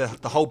 Like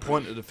the whole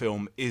point of the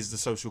film is the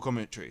social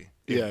commentary.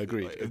 Yeah,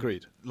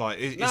 agreed. Like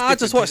No, I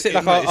just watched it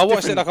like I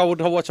watched it like I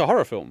would watch a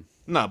horror film.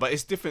 No, but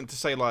it's different to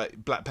say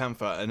like Black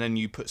Panther and then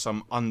you put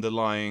some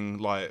underlying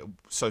like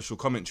social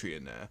commentary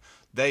in there.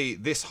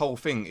 This whole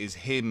thing is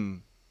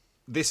him.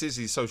 This is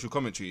his social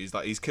commentary. Is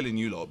like he's killing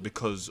you lot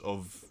because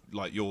of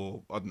like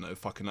your, I don't know,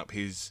 fucking up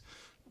his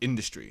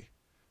industry.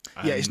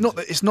 Yeah, it's not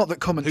that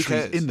commentary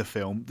is in the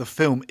film. The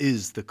film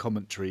is the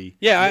commentary.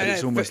 Yeah,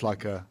 it's almost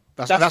like a.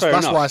 That's fair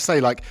enough. why I say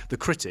like the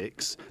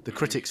critics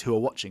who are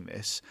watching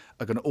this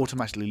are going to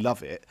automatically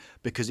love it,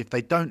 because if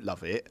they don't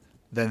love it,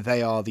 then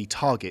they are the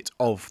target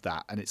of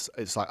that, and it's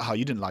like, oh,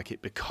 you didn't like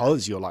it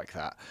because you're like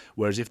that.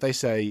 Whereas if they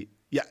say,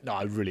 yeah, no,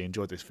 I really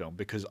enjoyed this film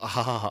because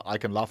I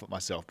can laugh at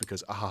myself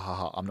because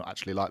I'm not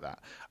actually like that,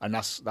 and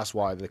that's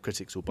why the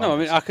critics will. No, I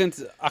mean I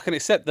can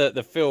accept that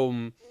the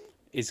film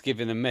is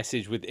giving a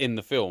message within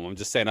the film. I'm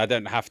just saying I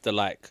don't have to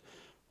like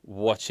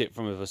watch it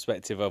from a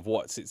perspective of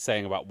what's it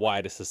saying about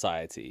wider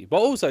society. But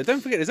also,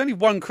 don't forget, there's only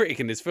one critic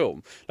in this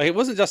film. Like, it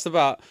wasn't just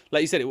about,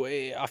 like you said,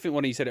 I think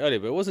one of you said it earlier,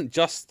 but it wasn't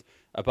just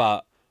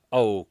about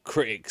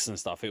critics and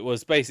stuff. It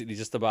was basically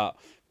just about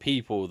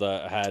people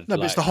that had No,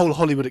 but it's the whole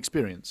Hollywood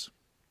experience.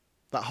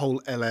 That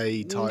whole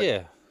LA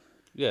type.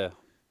 Yeah.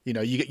 You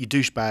know, you get your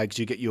douchebags,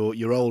 you get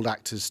your old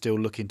actors still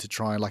looking to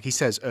try, and like he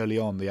says early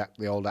on, the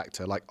old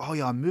actor, like, oh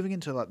yeah, I'm moving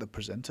into like the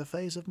presenter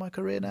phase of my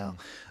career now,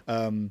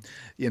 and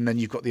then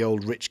you've got the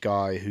old rich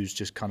guy who's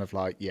just kind of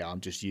like, yeah, I'm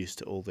just used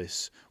to all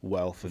this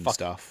wealth and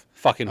stuff,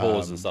 fucking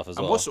whores and stuff as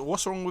well. And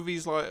what's wrong with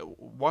his like?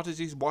 Why does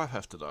his wife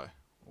have to die?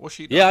 What's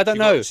she? Yeah, I don't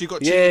know. She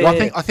got Yeah, cheated.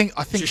 Well,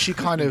 I think she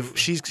kind of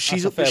she's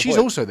a fair point.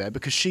 also there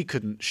because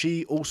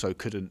she also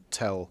couldn't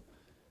tell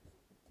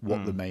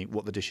what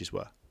the dishes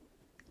were.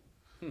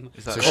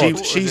 Is So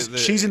that-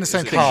 she's in the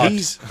same is it- thing.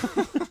 He's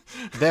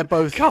they're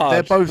both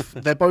Card.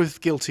 they're both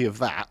guilty of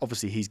that.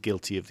 Obviously, he's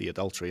guilty of the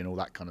adultery and all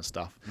that kind of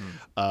stuff.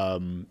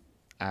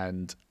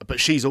 But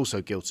she's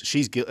also guilty.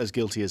 She's as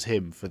guilty as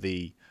him for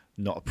the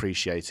not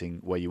appreciating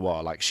where you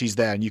are. Like, she's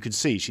there, and you can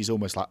see she's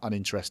almost like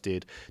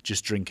uninterested,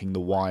 just drinking the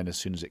wine as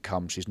soon as it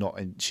comes. She's not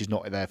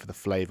there for the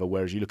flavour.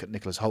 Whereas you look at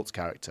Nicholas Holt's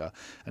character,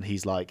 and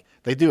he's like,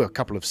 they do a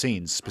couple of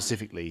scenes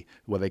specifically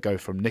where they go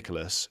from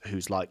Nicholas,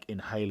 who's like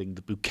inhaling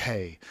the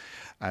bouquet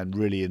and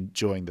really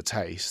enjoying the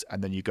taste,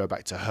 and then you go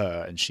back to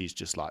her, and she's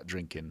just like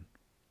drinking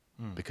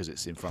because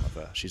it's in front of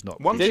her. She's not.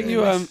 One Didn't thing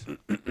you in this-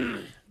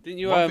 didn't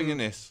you one thing in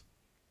this.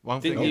 One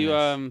thing didn't in you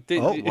this.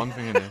 didn't you- One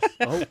thing in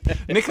this.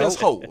 Nicholas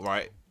Hoult,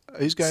 right,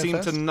 Who's going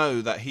seemed first? to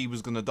know that he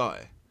was gonna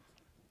die.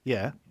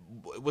 Yeah.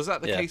 Was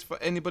that the Yeah. case for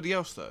anybody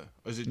else though,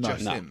 or is it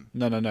just him?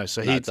 No.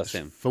 So No, he just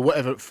him. for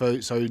whatever.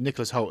 So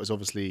Nicholas Hoult has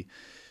obviously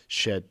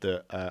shared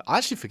that. I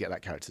actually forget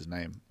that character's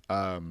name. Which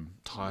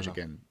Tyler.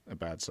 again, a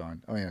bad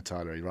sign. Oh yeah,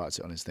 Tyler. He writes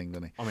it on his thing,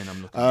 doesn't he? I mean,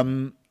 I'm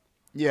looking.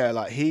 Yeah,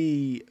 like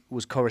he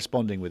was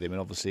corresponding with him,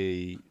 and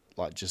obviously,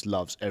 like, just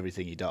loves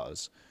everything he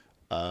does.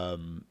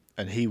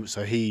 And it was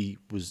wants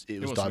to be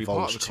part of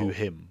divulged the to cult.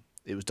 him.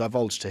 It was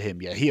divulged to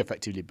him. Yeah, he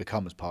effectively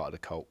becomes part of the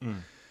cult.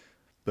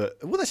 But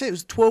what they say, it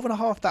was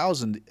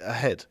 12,500 a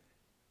head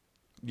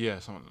Yeah,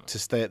 something like that. to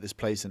stay at this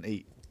place and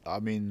eat. I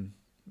mean,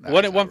 that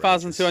What is at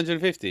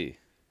 1,250?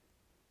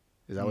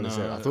 Is that what it No,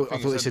 said? I I thought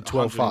think they it said said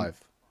 12.5.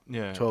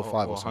 Yeah,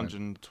 12.5 or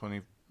something.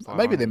 125.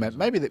 Maybe they meant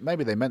maybe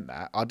they meant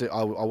that. I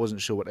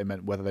wasn't sure what they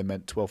meant. Whether they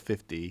meant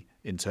 1250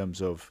 in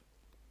terms of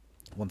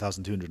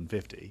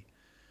 1,250.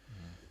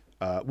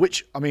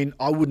 Which, I mean,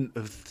 I wouldn't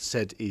have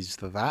said is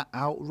that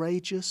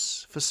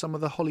outrageous for some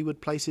of the Hollywood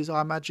places,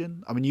 I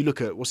imagine. I mean, you look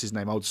at, what's his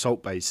name, Old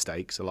Salt Bay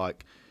steaks are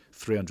like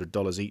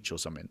 $300 each or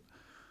something.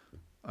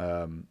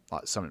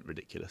 Like something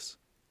ridiculous.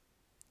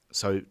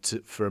 So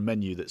for a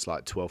menu that's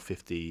like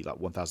 $1,250, like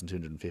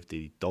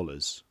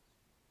 $1,250,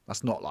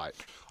 that's not like...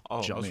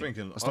 Oh, do you know I was what mean?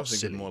 thinking. That's I not was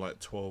thinking silly. more like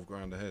 12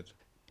 grand a head.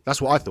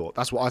 That's what I thought.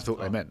 That's what I thought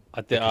they meant.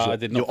 I did Because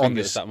not on think it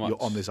this, was that much.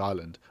 You're on this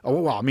island.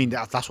 Oh, well, I mean,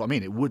 that's what I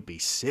mean. It would be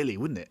silly,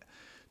 wouldn't it?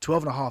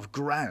 12.5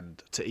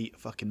 grand to eat a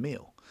fucking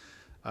meal.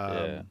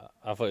 Yeah,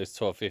 I thought it was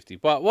 1,250,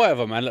 but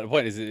whatever, man. Look, the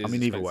point is, it's I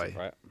mean, either expensive,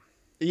 way. right?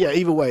 Yeah,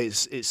 either way,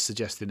 it's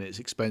suggesting it's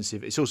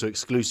expensive. It's also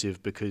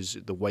exclusive because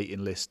the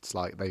waiting lists,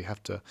 like, they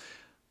have to,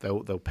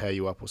 they'll pair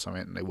you up or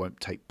something, and they won't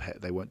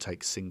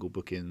take single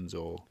bookings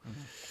or,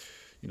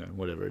 you know,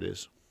 whatever it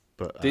is.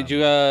 But Didn't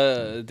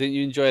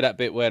you enjoy that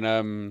bit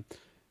when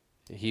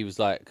he was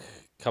like,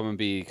 come and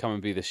be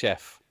the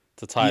chef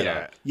to Tyler,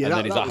 Yeah. Yeah, and that-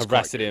 then he's that like was quite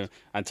harassing him,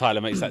 and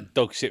Tyler makes like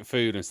dog shit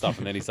food and stuff,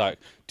 and then he's like,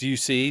 "Do you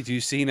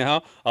see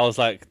now?" I was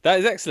like, "That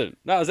is excellent.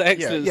 That was an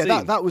excellent yeah,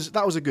 scene."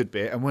 that was a good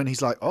bit. And when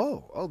he's like,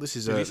 "Oh, this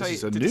is Did a he say- this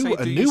is a did he say, new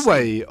 "Do you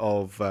see?"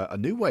 a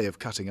new way of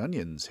cutting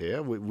onions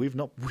here. We've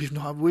not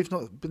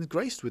been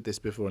graced with this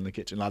before in the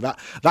kitchen." Like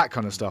that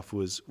kind of stuff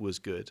was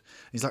good.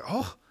 He's like,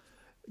 "Oh,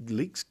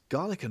 leeks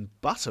garlic and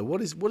butter. What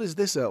is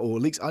this? Or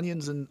leeks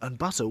onions and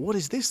butter. What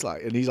is this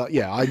like?" And he's like,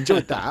 "Yeah, I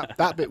enjoyed that.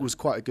 That bit was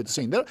quite a good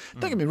scene." Don't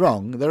get me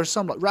wrong. There are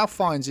some, like Ralph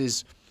Fiennes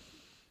is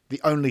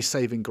the only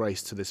saving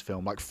grace to this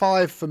film. Like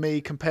 5 for me,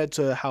 compared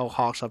to how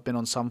harsh I've been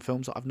on some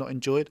films that I've not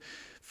enjoyed.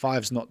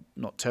 5's not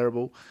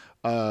terrible.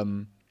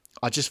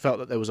 I just felt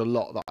that there was a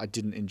lot that I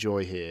didn't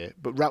enjoy here.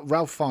 But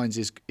Ralph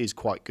Fiennes is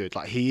quite good.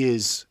 Like he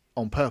is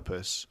on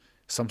purpose.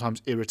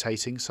 Sometimes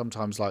irritating.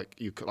 Sometimes like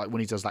when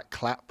he does that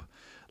clap.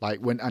 Like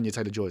when Anya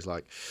Taylor-Joy's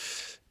like,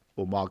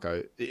 or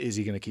Margot, is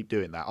he going to keep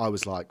doing that? I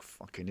was like,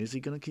 fucking, is he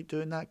going to keep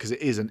doing that? Because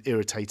it is an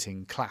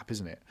irritating clap,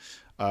 isn't it?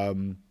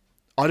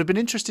 I'd have been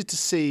interested to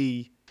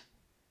see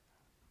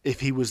if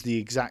he was the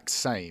exact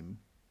same,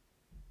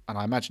 and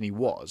I imagine he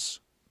was,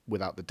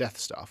 without the death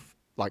stuff,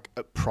 like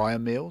at prior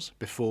meals,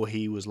 before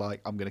he was like,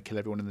 I'm going to kill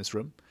everyone in this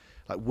room.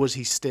 Like, was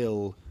he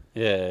still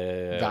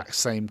that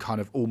same kind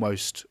of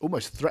almost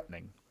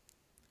threatening?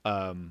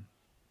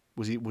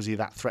 Was he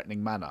that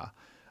threatening manner?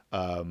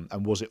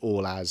 And was it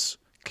all as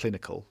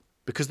clinical?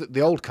 Because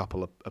the old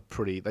couple are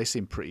pretty. They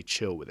seem pretty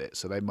chill with it,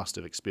 so they must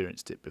have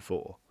experienced it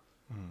before.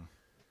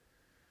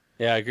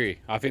 Yeah, I agree.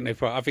 I think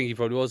he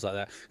probably was like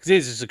that because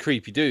he's just a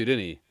creepy dude, isn't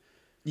he?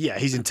 Yeah,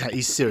 he's intense.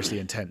 He's seriously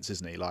intense,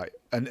 isn't he? Like,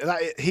 and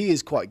he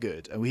is quite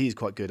good. And he is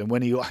quite good. And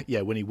when he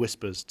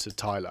whispers to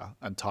Tyler,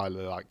 and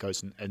Tyler like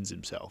goes and ends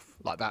himself,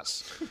 like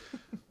that's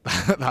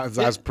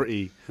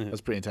pretty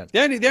intense.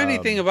 The only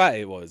thing about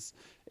it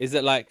is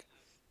that like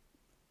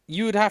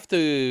you would have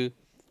to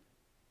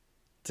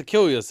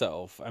kill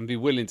yourself and be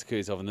willing to kill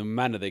yourself in the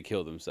manner they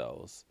kill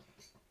themselves.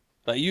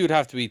 Like you would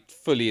have to be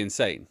fully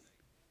insane.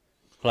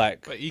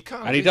 Like, But he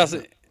can't. and he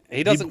doesn't.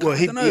 He doesn't.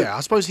 I don't know. Yeah, I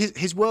suppose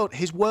his world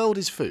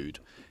is food.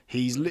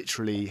 He's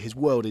literally his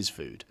world is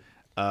food.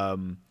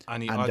 And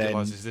he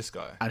idolizes this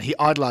guy. And he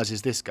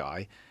idolizes this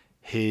guy.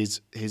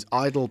 His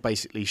idol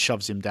basically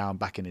shoves him down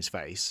back in his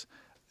face.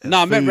 No,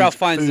 I meant Ralph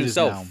Fiennes food is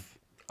now- himself.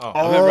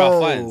 I meant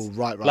Ralph Fiennes.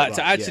 right. Like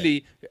to yeah.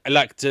 actually,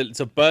 like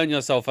to burn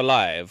yourself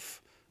alive,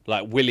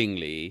 like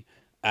willingly,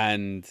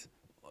 and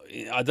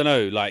I don't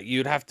know, like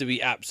you'd have to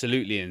be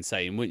absolutely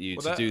insane, wouldn't you,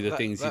 to do the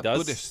things he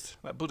does?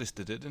 That Buddhist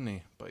did it, didn't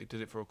he? But he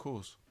did it for a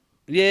cause.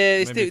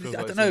 Yeah, Maybe he feels I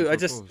like don't he's doing know. it I for a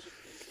just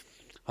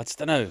cause.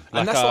 don't know.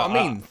 And that's what I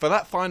mean. For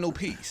that final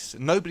piece,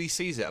 nobody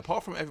sees it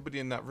apart from everybody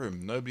in that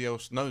room. Nobody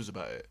else knows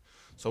about it.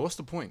 So what's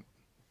the point?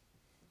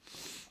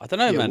 I don't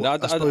know, Yeah, man. well,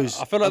 I suppose-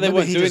 feel like they maybe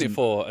weren't he doing it doesn't-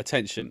 for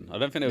attention. I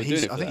don't think they were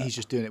doing it for I think that. he's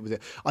just doing it with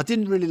it. I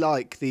didn't really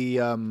like the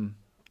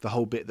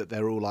whole bit that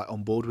they're all like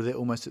on board with it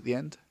almost at the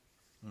end.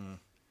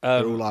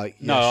 They're all like,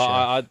 yeah, no,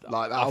 chef.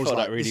 I was felt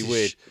like, that really this is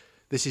weird.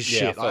 This is Yeah,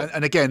 shit. I felt-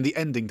 And again, the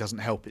ending doesn't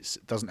help. It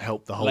doesn't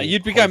help the whole. Like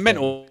you'd be whole going thing.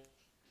 mental,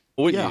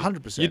 wouldn't Yeah, you?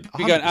 100%, You'd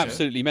be going 100%.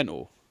 absolutely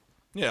mental.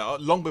 Yeah,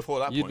 long before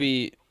that You'd point.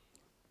 be.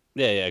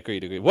 Yeah,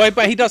 agreed. Well,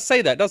 but he does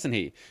say that, doesn't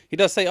he? He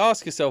does say,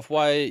 "Ask yourself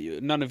why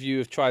none of you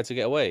have tried to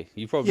get away."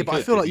 You probably Yeah, but I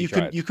could feel if like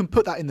tried. you can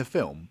put that in the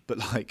film, but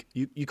like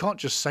you can't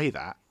just say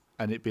that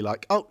and it'd be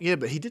like, oh yeah,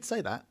 but he did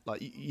say that. Like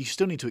you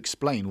still need to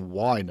explain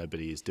why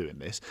nobody is doing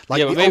this. Like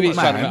Yeah, but the maybe old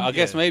he's trying. man, I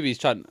guess maybe he's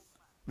trying.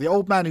 the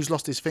old man who's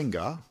lost his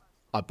finger,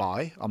 I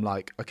buy. I'm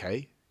like,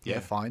 okay, yeah, Yeah.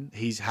 fine.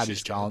 He's had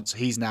his chance.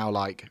 He's now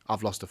like,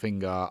 I've lost a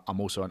finger. I'm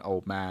also an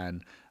old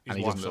man, and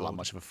he doesn't look like old.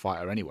 much of a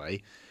fighter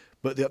anyway.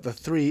 But the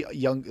three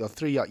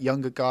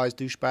younger guys,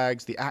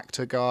 douchebags, the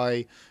actor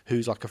guy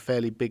who's like a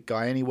fairly big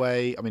guy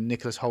anyway. I mean,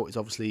 Nicholas Hoult is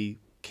obviously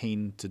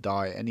keen to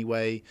die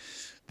anyway.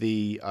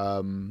 The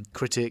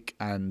critic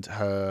and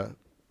her,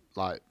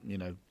 like, you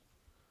know,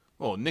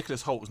 Well,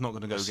 Nicholas Hoult was not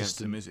going to go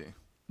against him, is he?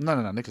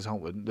 no, Nicholas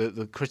Hoult wouldn't.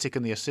 The critic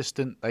and the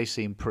assistant, they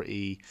seem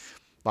pretty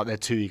like they're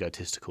too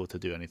egotistical to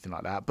do anything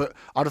like that. But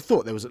I'd have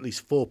thought there was at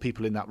least 4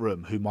 people in that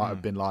room who might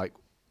have been like,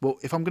 well,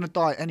 if I'm going to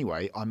die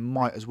anyway, I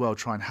might as well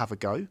try and have a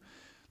go.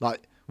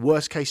 Like,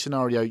 worst case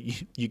scenario,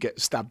 you get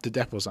stabbed to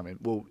death or something.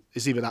 Well,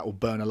 it's either that or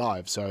burn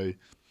alive. So,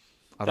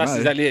 I don't That's know.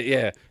 exactly it.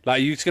 Yeah,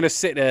 like you're just gonna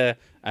sit there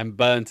and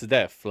burn to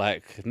death.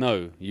 Like,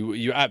 no,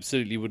 you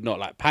absolutely would not.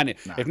 Like, panic.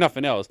 If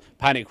nothing else,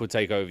 panic would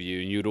take over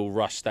you, and you'd all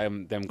rush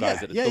them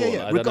guys at the door. Like, I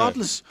don't know.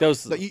 Regardless, There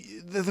was, like,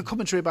 the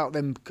commentary about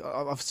them,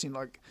 I've seen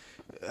like,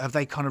 have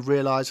they kind of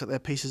realised that they're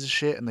pieces of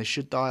shit and they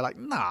should die? Like,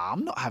 nah,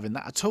 I'm not having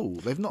that at all.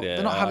 They're not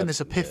having this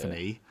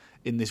epiphany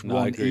in this I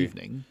one agree.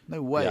 evening.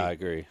 No way. yeah, I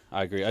agree.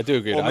 I do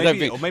agree. Or I don't maybe,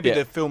 think, or maybe yeah,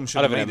 the film should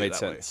I have don't think made that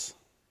it made that way. sense.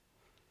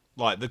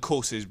 Like the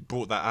courses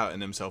brought that out in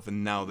themselves,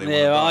 and now they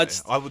Yeah, want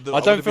to die. I don't would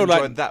have feel enjoyed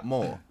like- that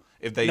more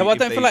if they. No, I if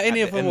don't they, feel like at any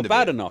the of them end were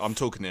bad it- enough. I'm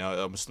talking here.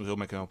 I'm still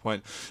making a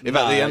point. If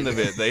Nah, at the end of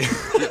it they,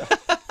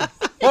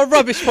 What a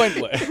rubbish point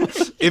were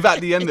it? if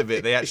at the end of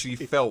it they actually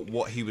felt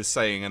what he was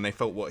saying and they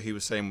felt what he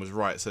was saying was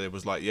right, so it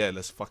was like, yeah,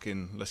 let's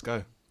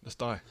go. Let's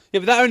die.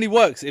 Yeah, but that only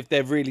works if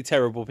they're really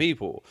terrible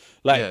people.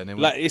 Like, Yeah, and they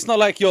like it's not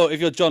like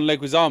if you're John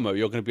Leguizamo,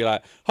 you're going to be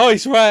like, oh,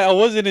 he's right, I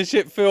was in a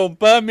shit film,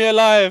 burn me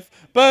alive,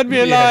 burn me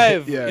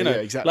alive. yeah, you know, yeah,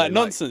 exactly. like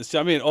nonsense. Do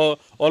you know what I mean?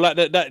 Or like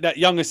that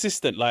young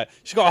assistant, like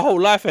she's got a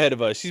whole life ahead of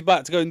her. She's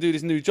about to go and do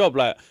this new job.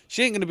 Like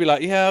she ain't going to be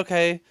like, yeah,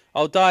 okay,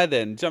 I'll die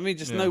then. Do you know what I mean?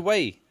 Just no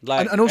way.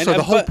 Like, and also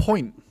the whole but-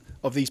 point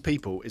of these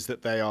people is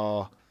that they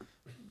are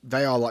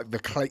like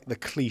the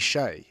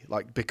cliche,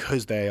 like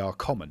because they are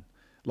common.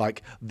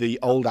 Like the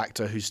old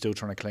actor who's still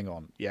trying to cling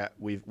on. Yeah,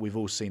 we've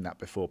all seen that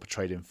before,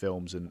 portrayed in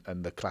films and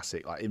the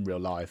classic, like in real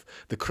life.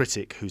 The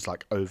critic who's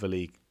like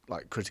overly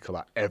like critical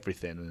about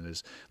everything and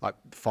is like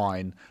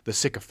fine. The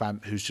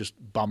sycophant who's just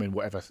bumming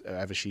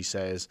whatever she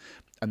says,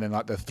 and then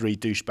like the three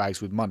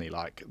douchebags with money.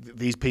 Like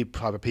these type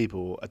of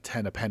people are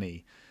 10 a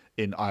penny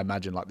in, I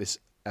imagine, like this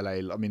LA.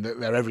 I mean,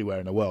 they're everywhere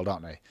in the world,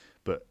 aren't they?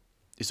 But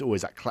it's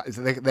always that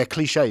they're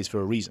cliches for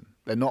a reason.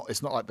 They're not.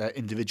 It's not like they're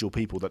individual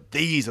people. That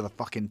these are the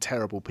fucking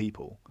terrible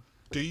people.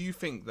 Do you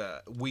think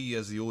that we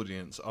as the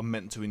audience are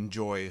meant to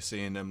enjoy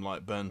seeing them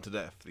like burned to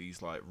death?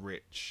 These like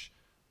rich,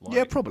 like,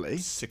 Yeah, probably.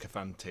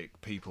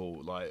 sycophantic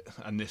people. Like,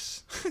 and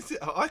this,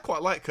 I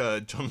quite like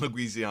John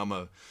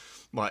Leguizamo,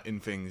 like in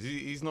things.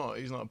 He's not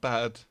a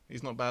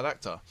bad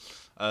actor.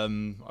 I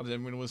didn't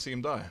really want to see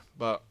him die,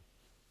 but.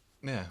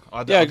 Yeah,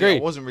 I agree. I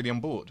wasn't really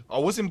on board. I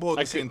was on board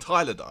with seeing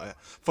Tyler die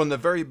from the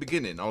very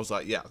beginning. I was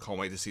like, yeah, I can't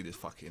wait to see this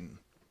fucking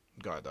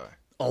guy die.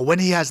 Oh, when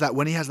he has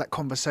that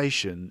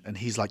conversation and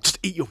he's like, "Just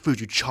eat your food,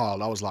 you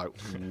child." I was like,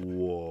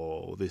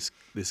 "Whoa, this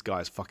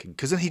guy's fucking."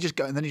 Because then he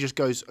just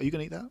goes, "Are you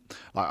gonna eat that?"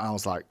 Like, and I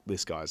was like,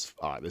 "This guy's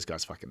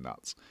fucking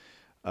nuts."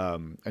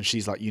 And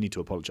she's like, "You need to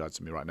apologize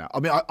to me right now." I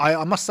mean,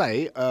 I must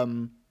say, I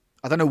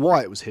don't know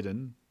why it was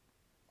hidden.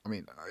 I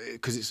mean,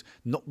 because it's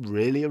not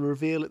really a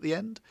reveal at the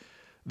end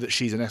that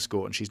she's an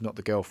escort and she's not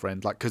the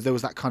girlfriend. Like, because there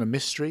was that kind of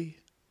mystery.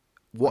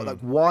 What, like,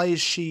 why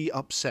is she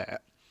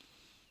upset?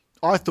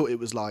 I thought it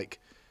was like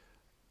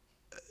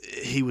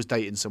he was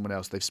dating someone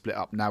else. They've split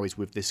up. Now he's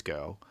with this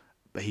girl,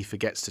 but he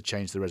forgets to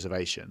change the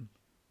reservation,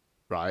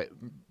 right?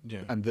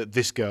 Yeah. And that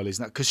this girl is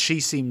not, because she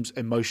seems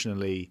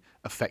emotionally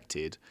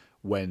affected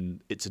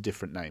when it's a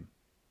different name.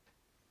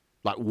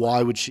 Like,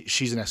 why would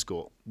she's an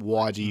escort.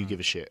 Why do you give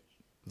a shit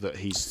that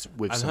he's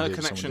with And somebody her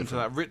connection to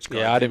that rich guy.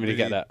 Yeah, I didn't really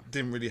get that.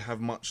 Didn't really have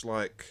much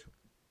like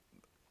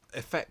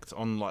effect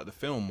on like the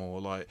film, or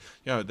like,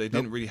 you know, they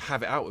didn't really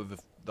have it out with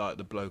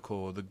the bloke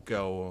or the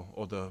girl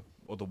or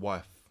the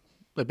wife.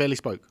 They barely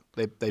spoke.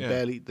 They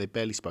Yeah.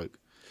 barely spoke.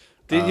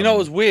 You know what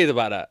was weird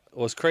about that?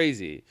 What's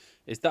crazy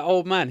is that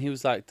old man. He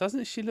was like,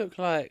 "Doesn't she look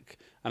like?"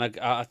 And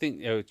I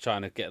think they were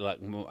trying to get like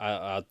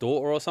our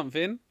daughter or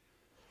something.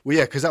 Well,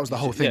 yeah, because that was the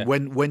whole thing.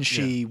 Yeah. When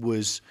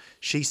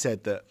she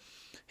said that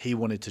he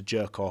wanted to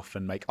jerk off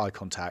and make eye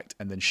contact,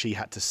 and then she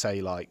had to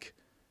say like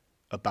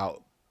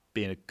about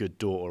being a good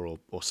daughter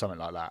or something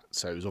like that.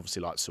 So it was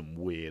obviously like some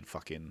weird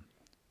fucking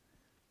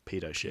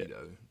pedo shit.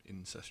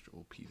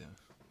 Incestual pedo.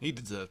 He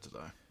deserved to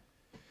die.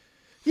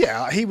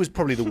 Yeah, he was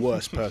probably the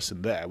worst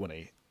person there, wasn't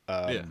he?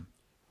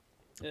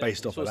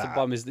 Based off of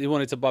that. He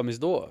wanted to bum his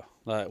daughter.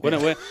 Like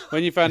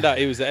when you found out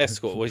he was an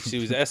escort, when she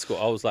was an escort,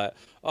 I was like,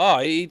 oh,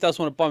 he does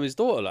want to bum his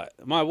daughter. Like,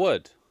 my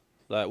word,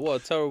 like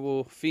what a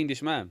terrible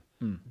fiendish man.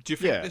 Do you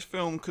think this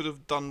film could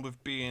have done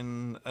with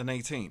being an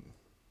 18?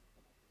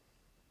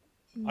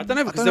 I don't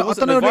know, because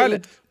I don't know,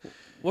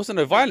 wasn't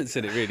no violence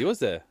in it really, was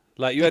there?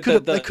 Like you had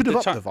they could have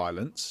upped the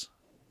violence.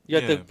 You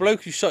had the Yeah.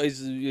 bloke who shot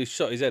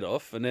his head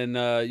off, and then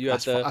you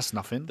had That's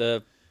nothing.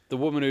 the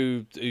woman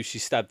who she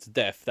stabbed to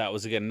death. That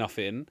was again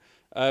nothing.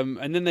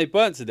 And then they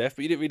burnt to death,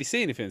 but you didn't really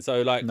see anything.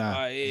 So like, No.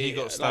 He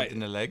got stabbed in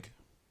the leg.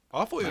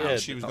 I thought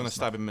she was going to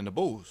stab him in the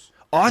balls.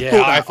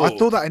 I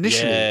thought that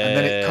initially, and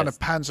then it Yeah. kind of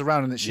pans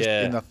around and it's just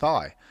Yeah. in the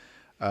thigh.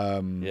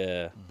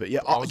 yeah. But yeah,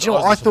 I was- do you know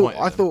I what?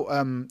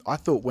 was I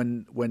thought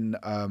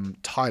when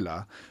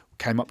Tyler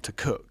came up to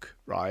cook,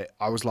 right?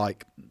 I was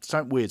like,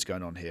 something weird's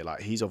going on here.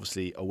 Like, he's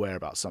obviously aware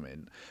about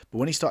something. But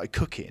when he started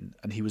cooking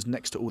and he was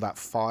next to all that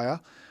fire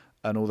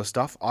and all the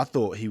stuff, I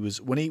thought he was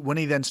when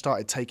he then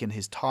started taking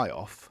his tie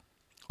off.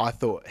 I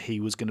thought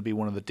he was going to be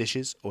one of the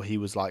dishes, or he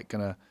was like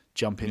going to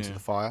jump into the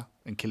fire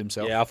and kill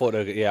himself. Yeah, I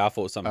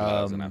thought something like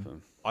that was gonna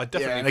happen. I Yeah,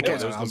 definitely and thought again,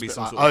 there was I going to be a bit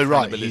some like, sort of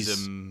right,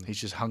 cannibalism he's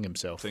just hung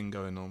himself. thing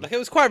going on. Like it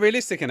was quite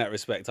realistic in that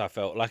respect. I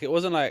felt like it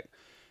wasn't like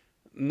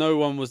no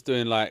one was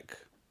doing like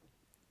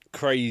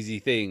crazy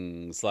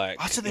things. Like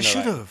I said they you know,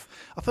 should like- have.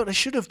 I thought they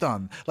should have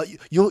done. Like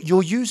you're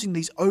using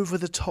these over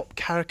the top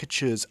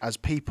caricatures as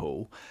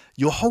people.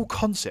 Your whole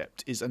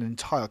concept is an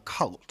entire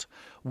cult.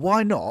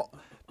 Why not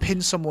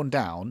pin someone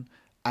down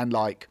and,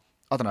 like,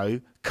 I don't know,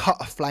 cut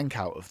a flank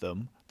out of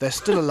them? They're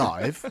still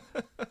alive,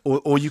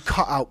 or you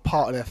cut out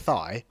part of their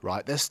thigh,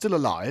 right? They're still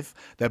alive,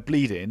 they're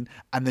bleeding,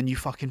 and then you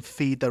fucking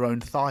feed their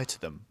own thigh to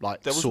them,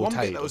 like There was one bit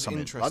sauteed that or was something.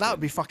 Like, that interesting. would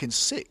be fucking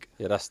sick.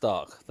 Yeah, that's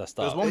dark. That's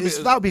dark. one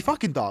bit That would be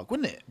fucking dark,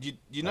 wouldn't it?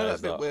 You know Yeah,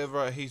 that bit it's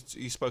where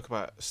he spoke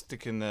about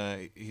sticking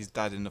his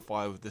dad in the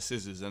fire with the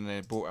scissors and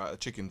they brought out a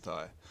chicken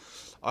thigh.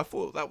 I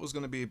thought that was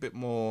going to be a bit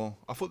more.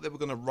 I thought they were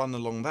going to run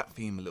along that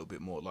theme a little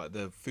bit more. Like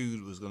the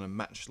food was going to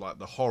match like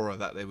the horror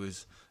that they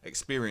was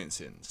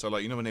experiencing. So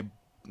like when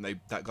they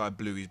that guy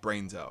blew his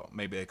brains out,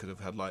 maybe they could have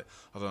had like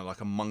I don't know,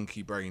 like a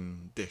monkey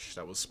brain dish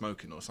that was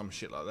smoking or some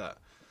shit like that.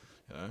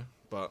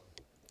 But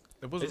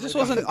it wasn't. It just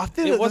really- wasn't. I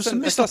feel It like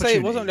wasn't. there's As some I say,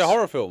 it wasn't missed a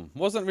horror film.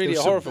 Wasn't really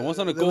a horror film.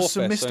 Wasn't a There gore was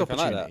some fest missed or anything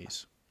like that.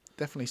 opportunities.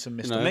 Definitely some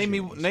missed You know,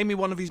 opportunities. name me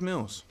one of his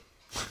meals.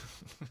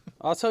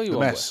 I'll tell you The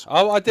what. mess.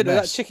 I did The that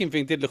mess. chicken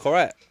thing. Did look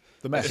alright.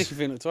 The The mess. chicken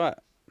thing looked alright.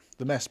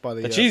 The mess by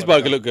the The by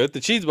cheeseburger the- looked good. The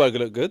cheeseburger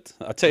looked good.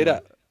 I'll tell you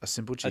that. A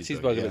simple That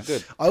cheeseburger. cheeseburger yeah. looked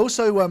good. I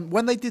also,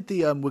 when they did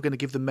the, we're going to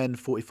give the men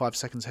 45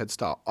 seconds head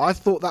start. I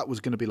thought that was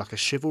going to be like a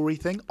chivalry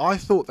thing. I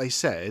thought they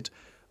said,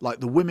 like,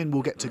 the women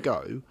will get to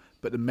go,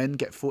 but the men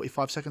get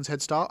 45 seconds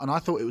head start. And I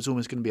thought it was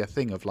almost going to be a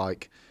thing of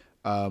like,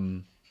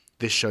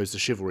 this shows the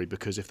chivalry,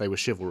 because if they were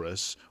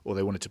chivalrous or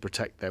they wanted to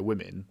protect their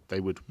women, they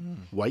would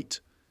wait.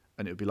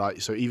 And it would be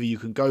like, so either you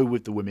can go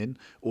with the women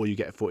or you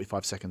get a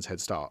 45 seconds head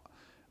start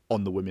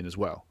on the women as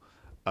well.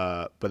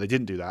 But they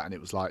didn't do that, and it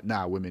was like,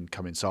 now women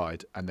come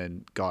inside, and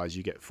then guys,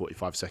 you get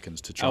 45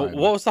 seconds to try. Oh, and,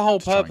 what was the whole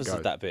to try and purpose go.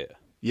 of that bit?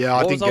 Yeah,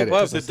 I What was didn't the get whole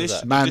it. purpose of This-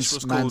 that? this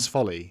was Man's called-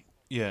 folly.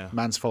 Yeah.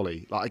 Man's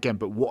folly. Like again,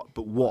 but what?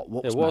 What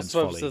was Yeah, what's man's the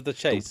purpose folly? of the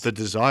chase? The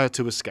desire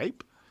to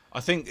escape. I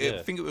think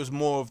Yeah. it was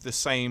more of the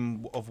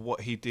same of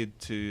what he did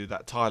to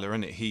that Tyler,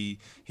 innit?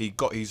 He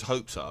got his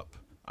hopes up,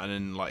 and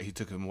then like he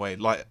took him away.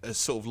 Like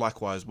sort of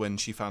likewise when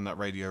she found that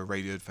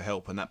radioed for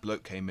help, and that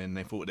bloke came in,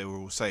 they thought they were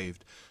all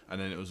saved,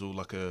 and then it was all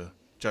like a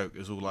joke. It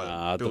was all like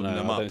Nah, I don't building know.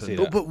 them I up. don't see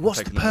and that. But what's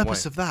the taking them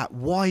purpose away. of that?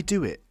 Why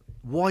do it?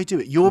 Why do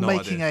it? You're No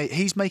making idea.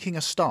 he's making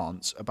a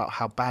stance about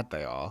how bad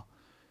they are.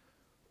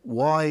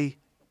 Why?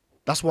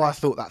 That's why I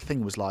thought that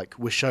thing was like,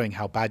 we're showing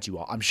how bad you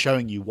are. I'm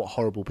showing you what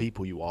horrible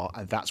people you are,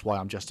 and that's why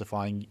I'm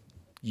justifying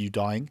you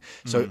dying.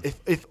 So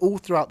if all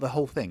throughout the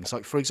whole thing, so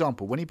like for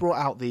example, when he brought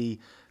out the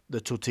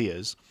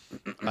tortillas,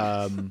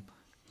 and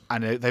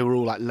they were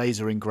all like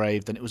laser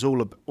engraved, and it was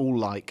all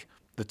like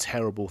the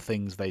terrible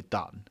things they'd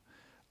done,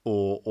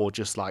 or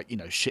just like, you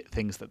know, shit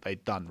things that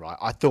they'd done. Right?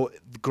 I thought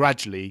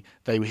gradually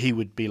he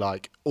would be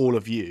like, all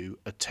of you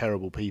are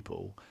terrible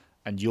people,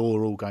 and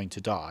you're all going to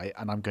die,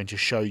 and I'm going to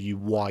show you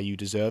why you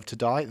deserve to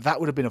die. That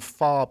would have been a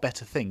far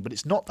better thing, but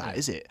it's not that,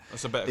 is it?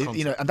 That's a better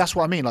You know, and that's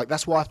what I mean. Like,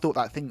 that's why I thought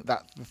the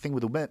thing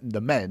with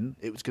the men,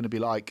 it was going to be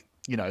like,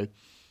 you know,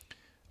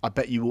 I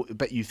bet you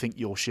think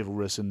you're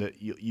chivalrous and that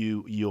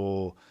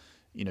you're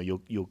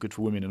good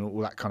for women and all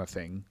that kind of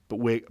thing.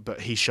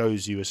 But he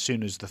shows you as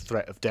soon as the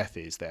threat of death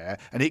is there,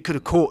 and it could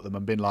have caught them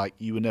and been like,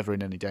 you were never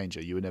in any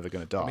danger, you were never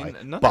going to die, mean,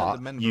 none of but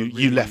the men were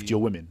you left really-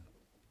 your women.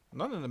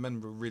 None of the men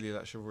were really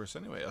that chivalrous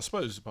anyway. I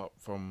suppose apart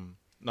from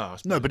I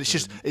suppose No, but it's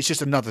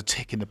just another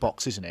tick in the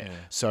box, isn't it? Yeah.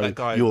 So That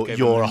guy you're gave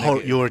you're them a a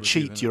negative you're a review,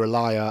 cheat, innit? you're a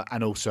liar,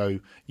 and also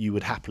you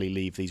would happily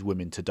leave these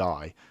women to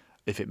die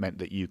if it meant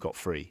that you got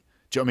free.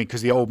 Do you know what I mean?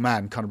 Because the old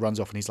man kind of runs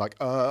off and he's like,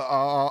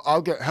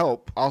 I'll get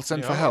help. I'll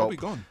send for help.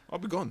 I'll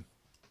be gone.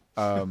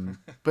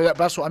 But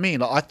that's what I mean.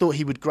 Like, I thought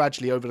he would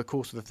gradually, over the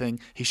course of the thing,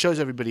 he shows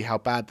everybody how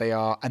bad they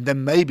are, and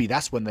then maybe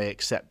that's when they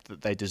accept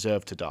that they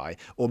deserve to die.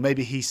 Or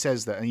maybe he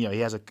says that, and he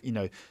has a,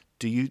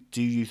 do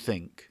you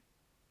think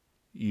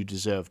you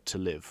deserve to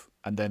live?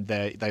 And then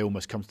they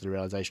almost come to the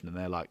realization, and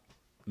they're like,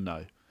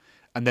 no.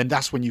 And then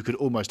that's when you could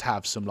almost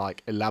have some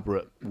like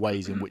elaborate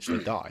ways in which they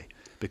die,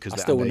 because I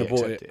they still wouldn't have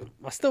bought accept it.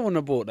 I still wouldn't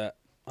have bought that.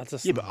 I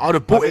just Yeah, but I'd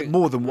have bought I it think-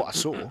 more than what I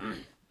saw.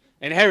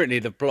 Inherently,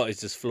 the plot is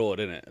just flawed,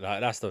 isn't it?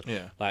 Like that's the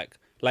Yeah. like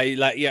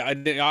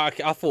yeah.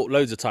 I thought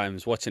loads of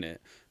times watching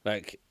it.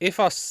 Like if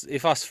us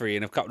three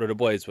and a couple of the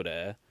boys were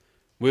there,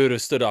 we would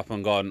have stood up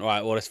and gone, all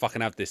right, well, let's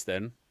fucking have this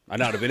then. And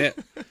that would have been it.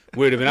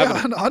 We'd have been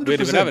having it. 100%, We'd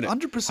have been having it.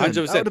 100%. That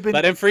would have been-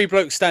 Like them three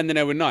blokes standing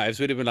there with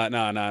knives, we'd have been like,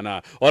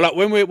 nah. Or like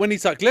when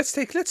he's like, let's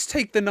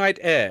take the night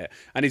air,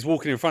 and he's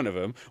walking in front of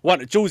him.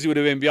 Julesy would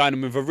have been behind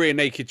him with a rear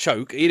naked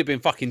choke. He'd have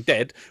been fucking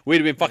dead. We'd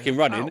have been fucking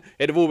running.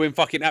 It'd have all been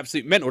fucking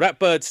absolute mental. That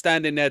bird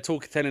standing there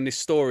telling this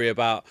story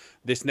about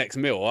this next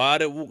meal.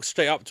 I'd have walked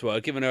straight up to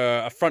her, given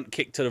her a front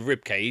kick to the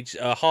rib cage.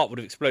 Her heart would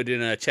have exploded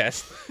in her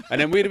chest,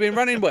 and then we'd have been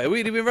running, boy.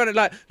 We'd have been running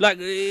like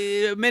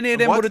many of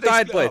them Why would did have they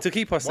died, split boy, up? to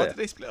keep us Why there. did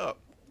they split up?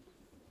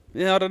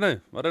 Yeah, I don't know.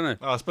 Oh,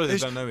 I suppose they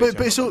don't know each but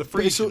other. it's, The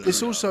three should know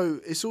each other.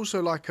 it's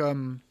also like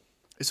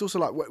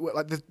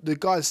like the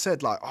guys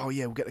said like, oh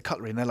yeah, we'll get the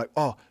cutlery, and they're like,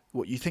 oh,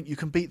 what, you think you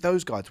can beat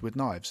those guys with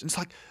knives? And it's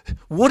like,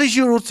 what is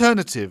your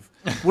alternative?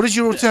 What is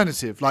your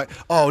alternative? Like,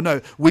 oh no,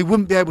 we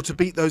wouldn't be able to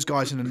beat those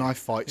guys in a knife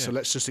fight, so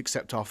let's just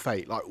accept our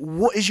fate. Like,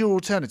 what is your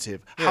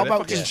alternative? Yeah, How they're about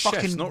fucking just chefs,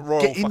 fucking not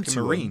royal get fucking into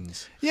 'em?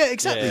 Marines. Yeah,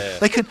 exactly. Yeah.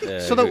 They can Yeah,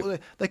 so I agree.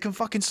 they can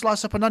fucking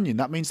slice up an onion.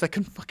 That means they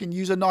can fucking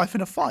use a knife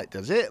in a fight,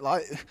 does it?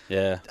 Like,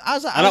 Yeah.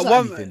 how's that? And How's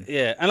like that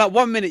anything? and like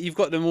 1 minute you've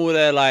got them all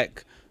there,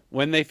 like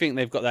when they think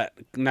they've got that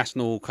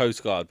National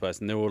Coast Guard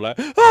person, they're all like,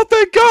 "Oh,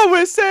 thank God,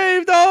 we're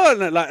saved!" Oh,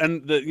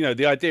 and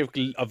the idea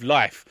of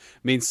life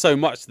means so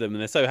much to them, and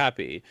they're so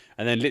happy.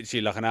 And then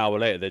literally like an hour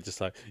later, they're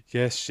just like,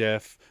 "Yes,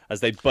 chef,"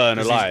 as they burn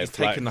 'Cause alive. He's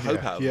taking the like,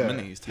 hope out of yeah, them,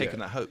 isn't he? He's taking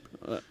yeah. that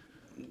hope.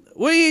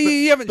 well,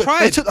 you haven't But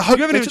tried. they took the hope,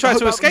 You haven't they even took tried the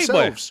to hope out escape,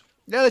 boy. themselves.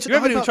 Yeah, they took You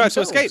haven't the even hype tried out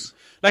to escape. themselves.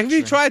 Like, if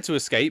you tried to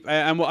escape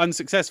and were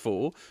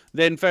unsuccessful,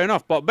 then fair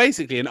enough. But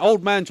basically, an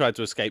old man tried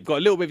to escape, got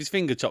a little bit of his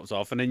finger chopped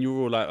off, and then you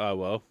were all like, oh,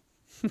 well,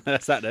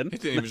 that's that then. He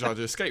didn't even try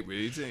to escape.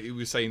 Really, he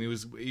was saying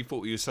he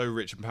thought he was so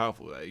rich and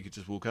powerful that he could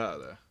just walk out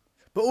of there.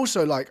 But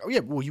also, like, oh, yeah,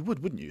 well, you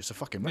would, wouldn't you? It's a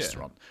fucking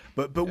restaurant.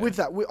 But with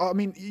that, I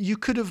mean, you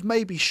could have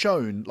maybe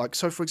shown, like,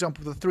 so for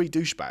example, the three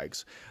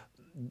douchebags,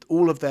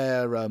 all of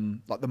their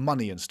like the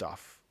money and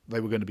stuff, they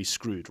were going to be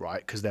screwed,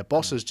 right? Because their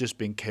boss has just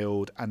been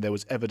killed, and there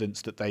was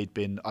evidence that they'd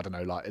been, I don't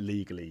know, like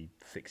illegally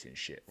fixing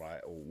shit,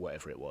 right, or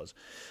whatever it was.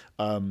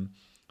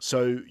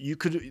 So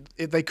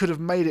they could have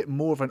made it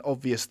more of an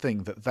obvious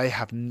thing that they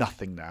have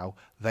nothing now.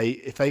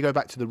 If they go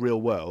back to the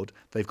real world,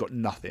 they've got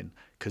nothing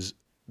because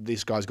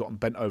this guy's gotten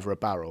bent over a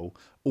barrel.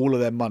 All of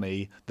their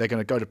money, they're going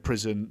to go to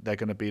prison. They're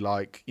going to be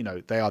like,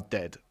 they are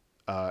dead.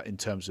 In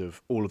terms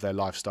of all of their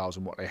lifestyles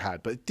and what they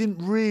had, but it didn't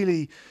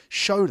really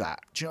show that.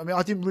 Do you know what I mean?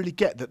 I didn't really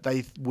get that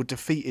they were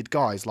defeated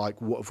guys. Like,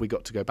 what have we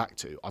got to go back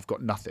to? I've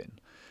got nothing.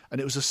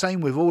 And it was the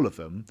same with all of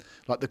them.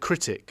 Like the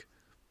critic,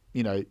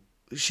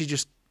 she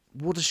just,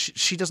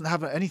 she doesn't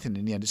have anything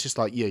in the end. It's just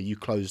like, yeah, you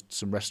closed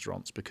some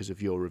restaurants because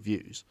of your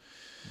reviews.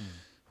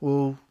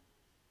 Well,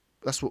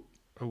 that's what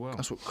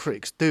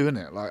critics do, isn't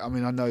it? Like, I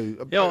mean, I know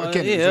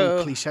again, it's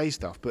all cliche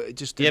stuff, but it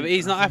just but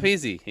he's not happy,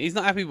 is he? He's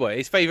not happy, boy.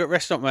 His favourite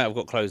restaurant might have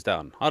got closed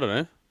down. I don't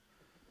know.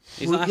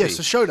 He's not happy. Yeah,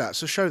 so show that.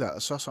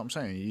 That's what I'm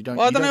saying. You don't.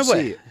 Well, I don't know,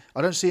 see it.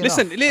 I don't see it.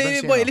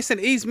 Listen.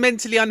 He's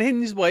mentally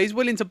unhinged, boy. He's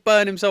willing to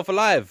burn himself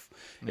alive.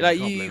 Yeah, like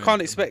you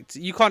can't expect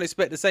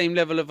the same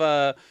level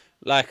of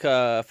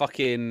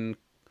fucking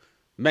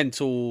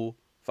mental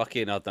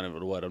fucking, I don't know what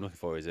the word I'm looking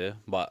for is here,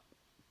 but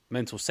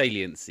mental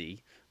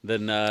saliency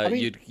than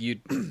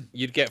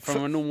you'd get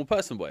from a normal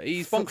person, boy.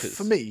 He's bonkers.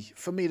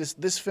 For me,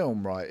 this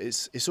film, right?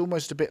 It's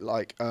almost a bit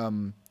like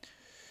when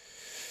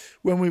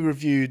we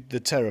reviewed The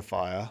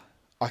Terrifier.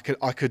 I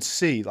could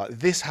see like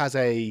this has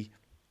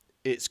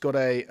it's got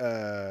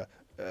a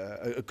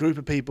group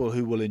of people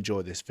who will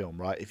enjoy this film,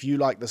 right? If you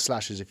like the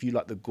slashers, if you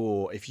like the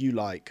gore, if you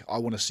like I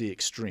want to see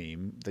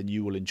extreme, then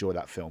you will enjoy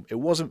that film. It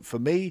wasn't for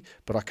me,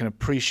 but I can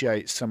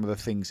appreciate some of the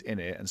things in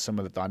it and some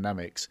of the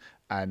dynamics,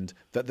 and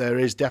that there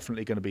is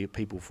definitely going to be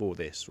people for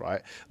this,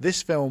 right?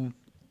 This film,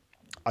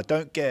 I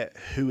don't get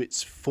who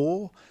it's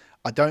for.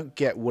 I don't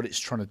get what it's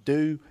trying to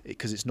do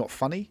because it's not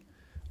funny.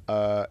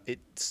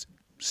 It's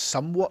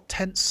somewhat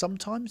tense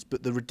sometimes,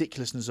 but the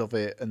ridiculousness of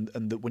it and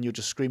that when you're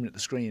just screaming at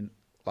the screen,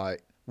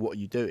 like, what are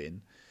you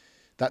doing?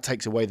 That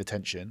takes away the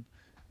tension.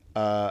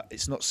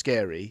 It's not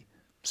scary.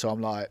 So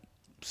I'm like,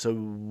 so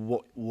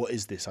what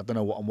is this? I don't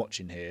know what I'm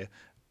watching here.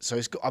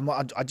 So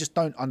I just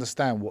don't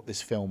understand what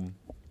this film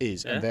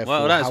is, and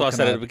therefore that's what I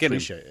said at the beginning.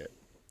 Appreciate it.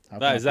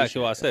 That's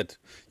exactly what I said.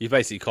 You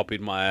basically copied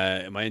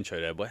my intro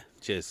there, boy.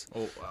 Cheers.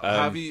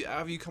 Have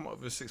you come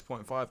up with a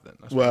 6.5 then?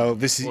 Well,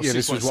 this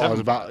was what I was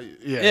about.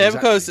 Yeah,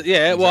 exactly.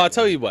 Well, I'll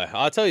tell you why.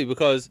 I'll tell you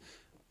because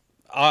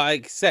I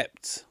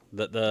accept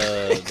that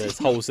there's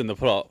holes in the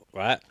plot,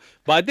 right?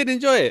 But I did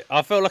enjoy it.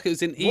 I felt like it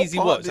was an easy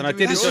watch, and I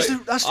did enjoy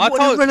it. That's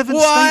what an irrelevant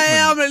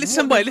statement.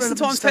 Listen, boy, listen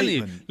to what I'm telling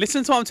you.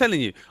 Listen to what I'm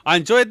telling you. I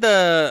enjoyed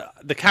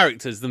the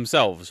characters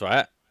themselves,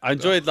 right? I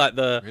enjoyed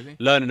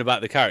learning about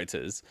the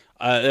characters.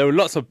 There were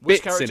lots of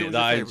bits in it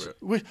that I.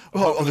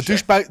 The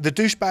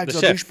douchebags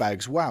are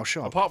douchebags. Wow,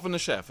 sure. Apart from the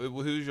chef,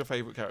 who's your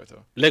favourite character?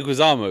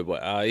 Leguizamo, boy.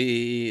 I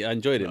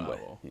enjoyed him, boy.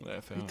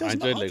 I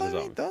enjoyed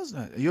Leguizamo. He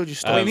doesn't. You're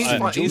just.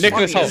 He's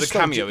Nicholas funny Hoult. as a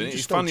cameo.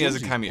 He's funny as a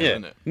cameo,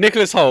 isn't it?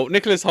 Nicholas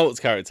Holt's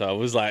character I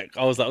was like,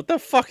 what the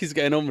fuck is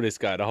going on with this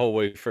guy the whole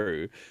way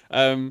through?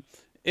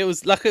 It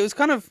was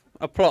kind of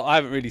a plot I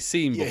haven't really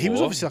seen before. Yeah, he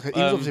was obviously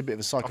a bit of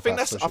a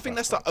psychopath. I think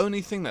that's the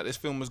only thing that this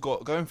film has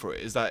got going for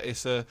it, is that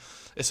it's a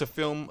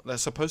film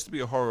that's supposed to be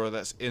a horror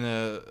that's in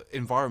a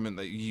environment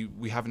that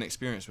we haven't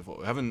experienced before.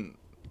 We haven't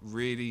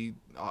really.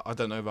 I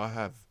don't know if I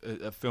have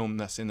a film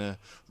that's in a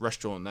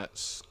restaurant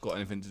that's got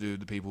anything to do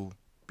with the people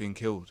being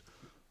killed.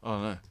 I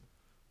don't know.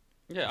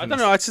 Yeah, I don't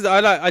know.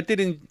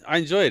 I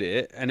enjoyed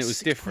it, and it was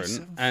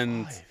different,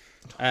 and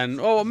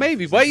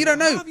maybe, boy, you don't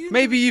know.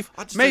 Maybe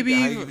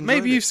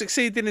you've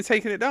succeeded in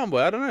taking it down,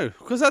 boy. I don't know,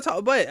 because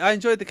I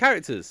enjoyed the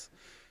characters.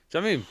 Do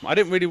you know what I mean? I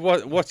didn't really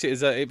watch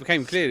it it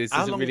became clear this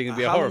isn't really going to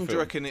be a horror film. How long do you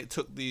reckon it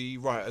took the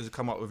writers to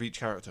come up with each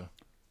character?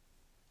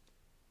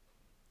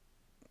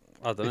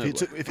 I don't know.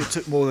 If it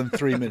took more than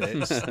 3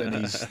 minutes, then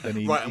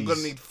he. Right, I'm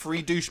gonna need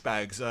 3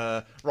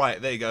 douchebags.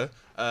 Right, there you go.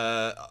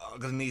 I'm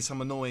gonna need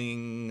some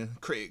annoying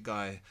critic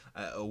guy,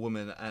 a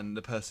woman, and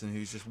the person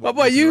who's just.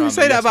 But you can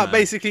say that about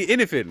basically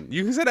anything.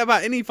 You can say that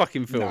about any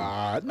fucking film.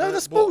 No,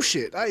 that's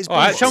bullshit. That is. All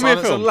right, show me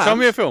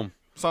a film.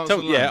 Silence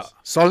of the Lambs.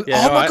 Oh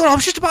my god! I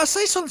was just about to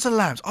say Silence of the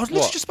Lambs. I was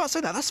literally just about to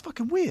say that. That's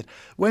fucking weird.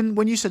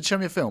 When you said show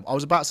me a film, I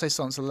was about to say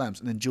Silence of the Lambs,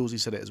 and then Julesy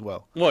said it as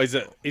well. What is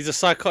it? He's a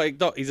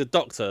psychotic he's a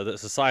doctor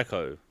that's a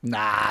psycho.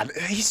 Nah,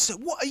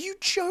 what are you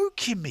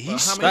joking me?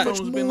 He's so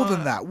much more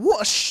than that.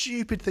 What a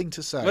stupid thing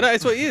to say. Well, that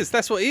is what he is.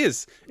 That's what he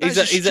is. He's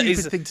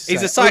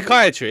a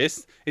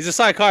psychiatrist. He's a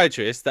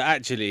psychiatrist that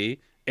actually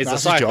is a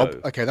psycho. His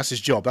job. Okay, that's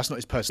his job. That's not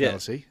his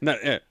personality. Yeah.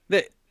 No,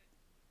 yeah.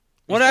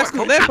 Well, that's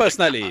not their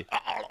personality.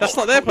 That's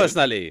not their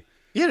personality.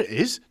 Yeah, it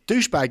is.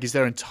 Douchebag is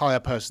their entire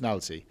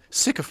personality.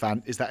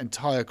 Sycophant is that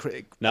entire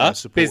critic. No,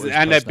 supporter's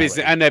and they're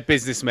personality.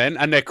 businessmen,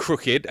 and they're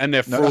crooked, and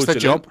they're No, fraudulent. that's their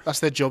job. That's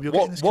their job. You're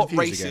getting this What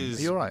confused again. races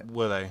Are you all right?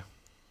 were they?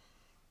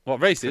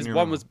 What races? Can you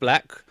One remember? was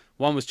black,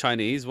 one was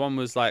Chinese, one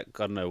was like,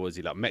 I don't know, was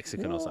he like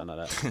Mexican or something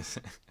like that?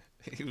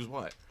 He was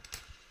white.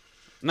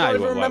 No, I he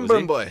don't wasn't white, remember was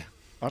him, he? boy.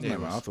 I don't know.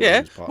 Man. I thought Yeah.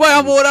 it was part- Well,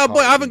 it was part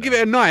I of haven't it. given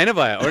it a 9, have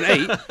I? Or an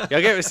 8? Yeah,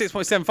 I gave it a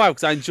 6.75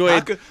 because I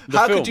enjoyed the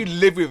How film. could you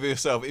live with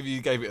yourself if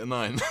you gave it a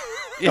 9?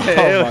 Yeah.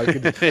 Oh my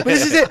goodness! But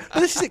this is it. But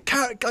this is it.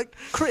 Like,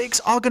 critics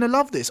are going to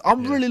love this.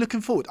 I'm really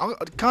looking forward.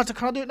 Can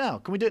I do it now?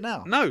 Can we do it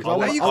now? No, 'Cause I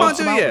want- you I want can't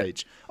some do it yet.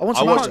 outrage. I want I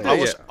some watched, outrage.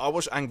 do it yet. I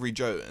watched Angry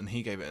Joe and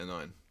he gave it a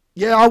 9.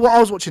 Yeah, I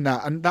was watching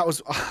that, and that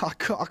was I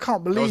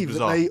can't believe that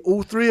bizarre. they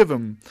all three of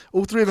them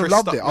Chris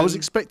loved it. I was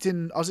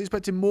Stuckman.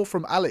 expecting more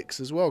from Alex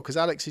as well, because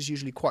Alex is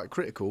usually quite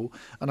critical,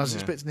 and I was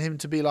expecting him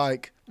to be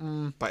like,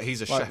 But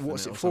he's a Like, chef in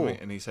what's it it or for? something,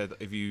 and he said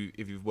if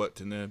you've worked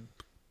in the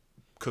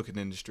cooking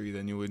industry,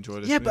 then you'll enjoy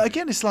this. yeah, but movie.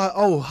 again, it's like,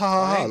 oh, ha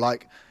ha, ha. Right.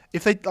 Like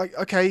if they like,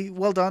 okay,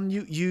 well done,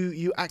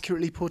 you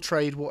accurately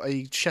portrayed what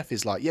a chef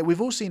is like. Yeah,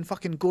 we've all seen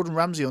fucking Gordon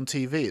Ramsay on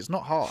TV. It's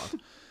not hard.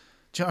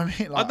 Do you know what I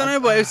mean? I Like, don't know,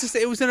 but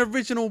it was an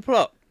original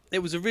plot. It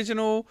was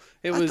original.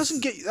 It That was.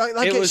 doesn't get that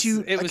it gets was-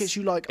 you. it That was- gets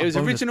you like. It was a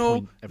bonus original.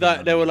 point every now That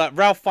and there were then. like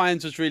Ralph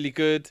Fiennes was really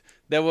good.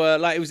 There were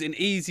like it was an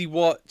easy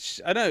watch.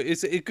 I know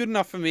it's good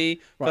enough for me.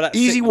 But Right, that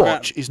easy second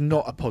watch round- is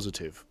not a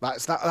positive.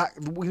 That's that.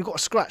 We've got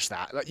to scratch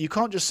that. Like, you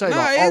can't just say No,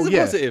 like, it is oh a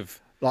yeah,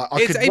 positive. like I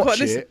It's could a- watch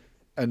listen- it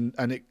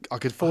and I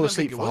could fall don't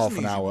asleep think it for was half an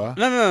an easy hour.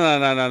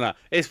 No.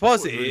 It's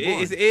positive. really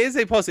boring. It is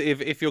a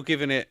positive if you're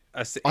giving it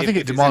a. I think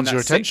it demands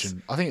your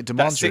attention. I think it That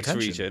demands your sixth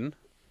attention. region,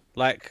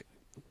 like.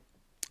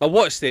 I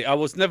watched it. I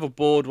was never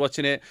bored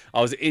watching it.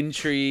 I was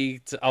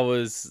intrigued. I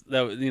was,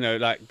 you know,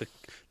 like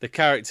the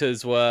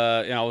characters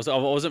were. You know, I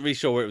wasn't really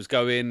sure where it was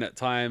going at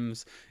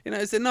times. You know,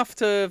 it's enough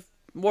to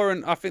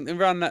warrant. I think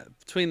around that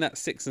between that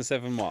 6 and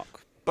 7 mark.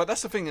 But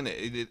that's the thing,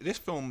 innit? This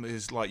film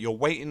is like you're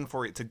waiting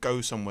for it to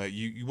go somewhere.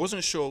 You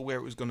wasn't sure where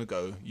it was going to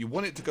go. You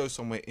want it to go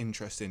somewhere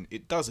interesting.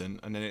 It doesn't,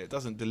 and then it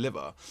doesn't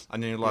deliver.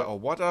 And then you're like, oh,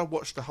 why did I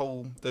watch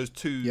those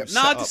two? Yep. No,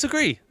 I set up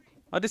disagree.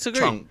 I disagree.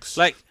 chunks.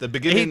 Like the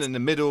beginning he- and the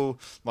middle,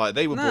 like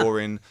they were Nah.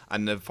 boring,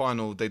 and the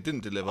final they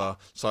didn't deliver.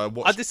 So I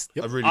watched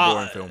a really uh,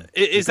 boring film.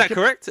 Is that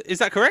correct? Is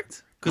that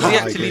correct? Because he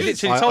I actually agree.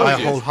 literally I told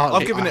you.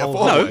 wholeheartedly- I've given it a I 4.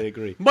 wholeheartedly No.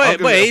 agree. I'll But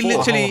give it a he 4.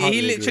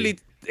 literally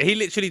he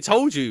literally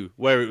told you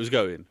where it was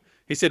going.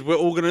 He said, "We're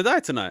all gonna die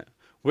tonight.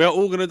 We are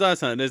all gonna die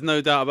tonight. There's no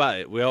doubt about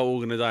it. We are all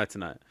gonna die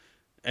tonight."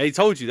 And he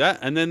told you that,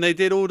 and then they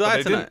did all But die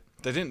they tonight,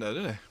 didn't. They didn't though,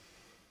 did they?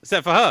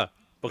 except for her,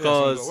 got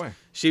because away.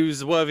 she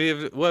was worthy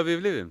of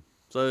living.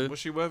 So Was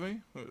she worthy?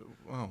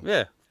 Wow.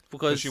 yeah,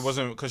 because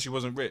Because she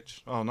wasn't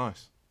rich. Oh,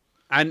 nice.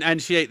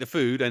 and she ate the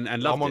food and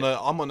loved it.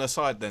 I'm on her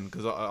side then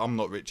because I'm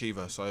not rich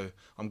either. So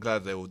I'm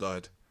glad they all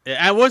died. Yeah,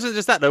 and it wasn't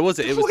just that though, was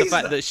it? It was What the is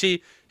fact that? that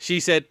she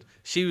said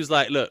she was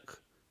like,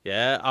 look,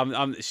 yeah,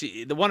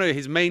 one of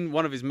his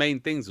main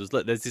things was,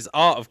 look, there's this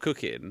art of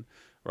cooking,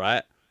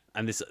 right?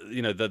 And this,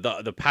 you know,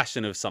 the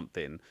passion of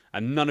something,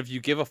 and none of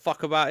you give a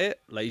fuck about it.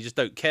 Like, you just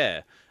don't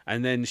care.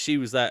 And then she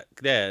was like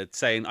there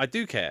saying, I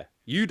do care.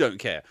 You don't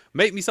care.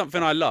 Make me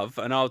something I love,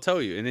 and I'll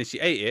tell you. And then she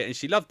ate it, and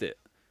she loved it.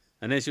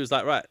 And then she was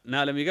like, right,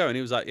 now let me go. And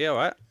he was like, yeah, all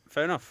right,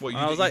 fair enough. What, And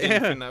you, I was you like,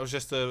 didn't yeah. think that was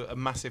just a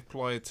massive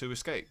ploy to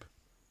escape?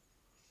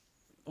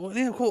 Well,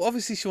 yeah, cool.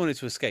 Obviously, she wanted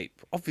to escape.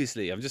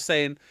 Obviously, I'm just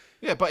saying.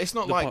 Yeah, but it's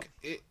not The like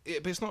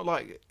but it's not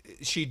like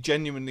she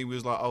genuinely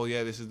was like, oh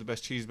yeah, this is the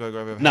best cheeseburger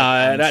I've ever had. No,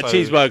 And that so-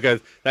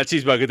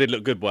 cheeseburger did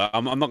look good, boy.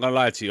 I'm not gonna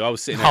lie to you. I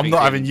was sitting there I'm not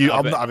thinking, having you. I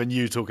I'm bet- not having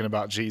you talking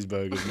about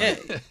cheeseburgers. Mate.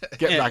 Yeah,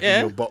 Get yeah, back yeah.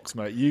 in your box,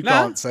 mate. You No.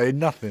 can't say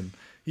nothing.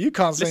 You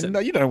can't say Listen. no.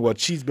 You don't know what a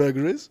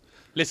cheeseburger is.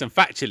 Listen,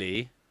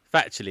 factually,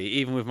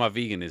 even with my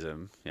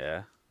veganism,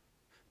 yeah,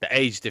 the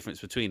age difference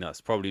between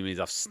us probably means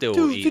I've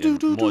still eaten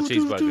more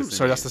cheeseburgers. Than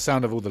Sorry, you. that's the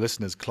sound of all the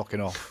listeners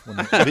clocking off. When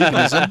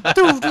veganism.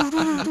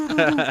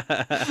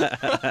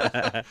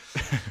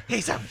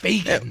 He's a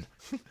vegan.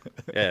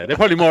 Yeah, they're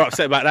probably more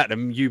upset about that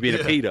than you being a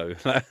pedo.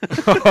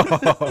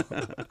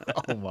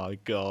 Oh my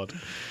god!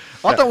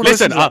 I don't want to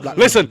listen, listen. To that Black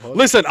listen, Lives Matter pod.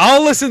 listen.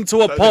 I'll listen to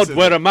a pod listen.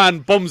 where a man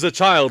bombs a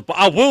child, but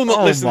I will not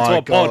Oh listen to my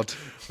a pod God.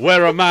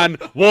 where a man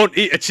won't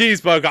eat a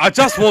cheeseburger. I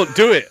just won't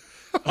do it.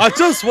 I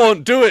just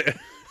won't do it.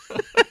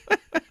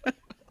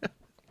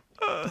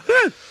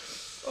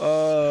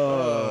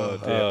 Oh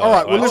dear. All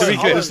right. Well, To listen. be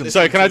clear- listen.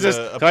 sorry, can I just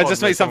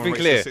pod make something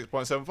clear?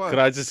 6.75.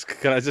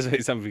 Can I just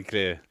make something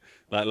clear?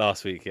 Like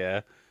last week,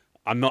 yeah.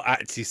 I'm not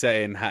actually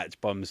saying Hatch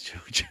bombs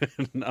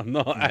children. I'm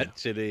not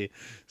actually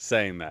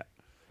saying that.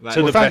 That To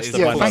is- the that best is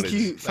of a my thank knowledge.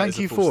 you, that thank is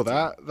a you false for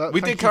statement. that.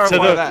 We thank did you for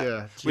clarify the- that.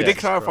 Yeah. We Yes, did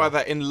clarify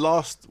that in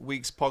last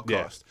week's podcast.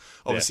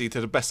 Yeah. Obviously,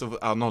 to the best of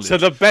our knowledge. To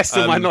the best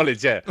of my Um,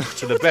 knowledge, yeah.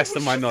 To the best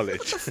of my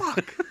knowledge.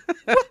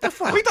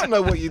 We don't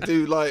know what you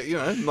do, like, 9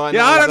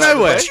 Yeah, I hours don't know out of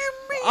where. the day.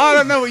 I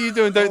don't know what you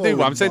do and don't do.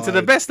 But I'm saying to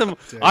the my best of.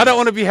 I don't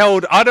want to be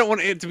held. I don't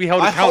want it to be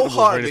held accountable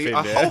for anything.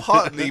 I Yeah?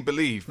 wholeheartedly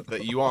believe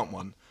that you aren't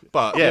one.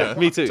 But Yeah,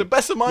 me too. To the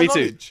best of my Me too.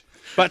 knowledge.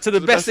 But to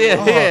the best, of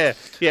all. yeah.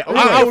 I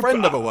wouldn't be a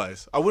friend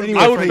otherwise. I wouldn't.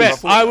 I be a would friend bet. if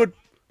thought that.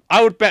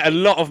 I would bet a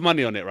lot of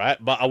money on it,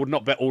 right? But I would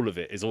not bet all of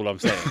it. Is all I'm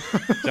saying. Do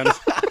you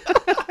understand?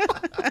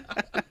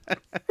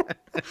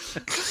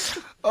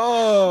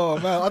 Oh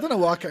man, I don't know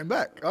why I came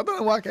back. All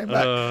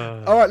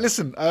right,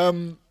 listen. I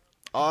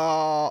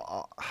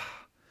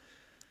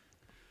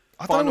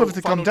don't know whether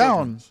to come down.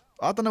 judgments.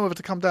 I don't know whether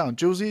to come down.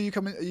 Julesy, are you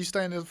coming? Are you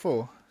staying at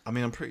 4? I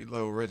mean, I'm pretty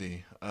low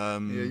already. Yeah,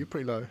 you're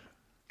pretty low.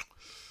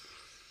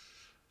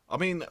 I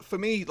mean, for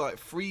me, like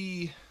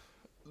 3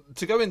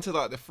 to go into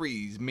like the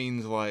 3s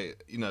means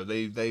like, you know,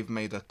 they've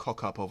made a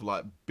cock up of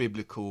like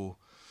biblical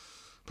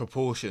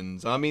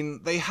proportions. I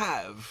mean, they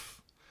have.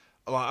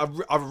 Like,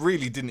 I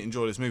really didn't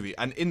enjoy this movie,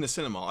 and in the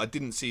cinema, I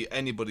didn't see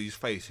anybody's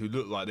face who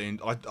looked like they.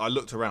 I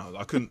looked around,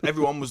 I couldn't.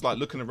 Everyone was like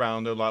looking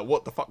around. They're like,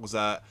 "What the fuck was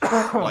that?"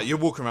 Like you're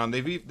walking around.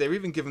 They're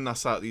even giving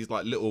us out these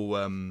like little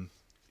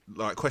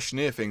like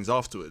questionnaire things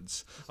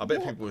afterwards. I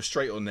bet people were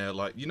straight on there,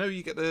 like, you know,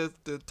 you get the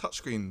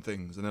touchscreen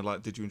things, and they're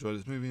like, "Did you enjoy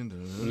this movie?"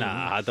 And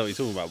Nah, I don't know what you're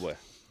talking about, boy.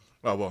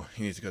 oh well,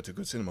 you need to go to a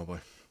good cinema,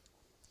 boy.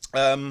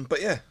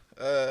 But yeah,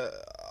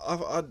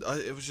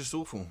 it was just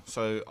awful.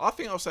 So I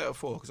think I'll say it at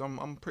 4 because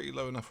I'm pretty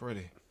low enough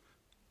already.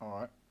 All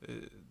right,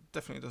 It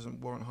definitely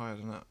doesn't warrant higher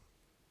than that.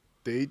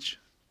 Deej.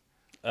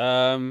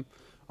 I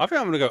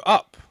think I'm gonna go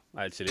up.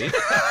 Actually,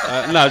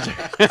 no,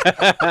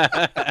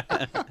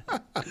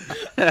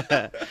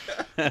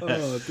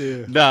 Oh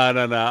dear.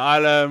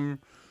 no.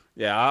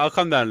 I'll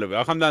come down a little bit.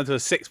 I'll come down to a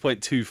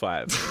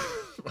 6.25.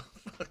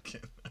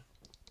 Fucking-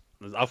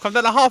 I'll come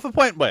down to half a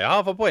point, boy.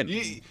 Half a point.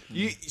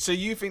 So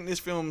you think this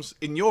film's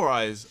in your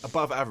eyes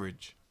above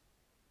average?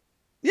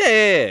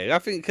 Yeah. I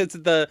think at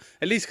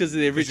least because of the 'Cause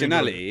you enjoyed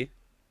originality.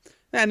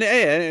 And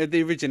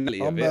the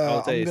originality of it,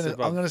 I'll say it's I'm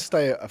above. going to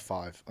stay at a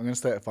 5. I'm going to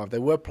stay at a 5.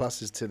 There were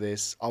pluses to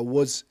this. I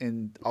was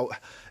in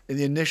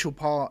the initial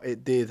part.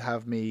 It did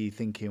have me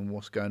thinking,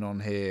 "What's going on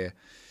here?"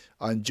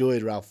 I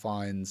enjoyed Ralph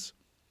Fiennes,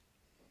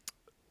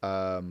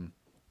 and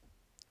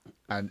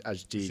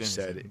as Deej James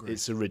said, is great.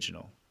 it's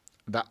original.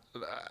 That,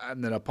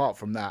 and then apart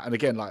from that, and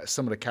again, like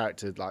some of the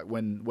characters, like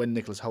when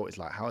Nicholas Hoult is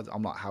like,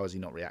 how is he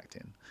not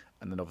reacting?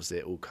 And then obviously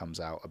it all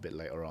comes out a bit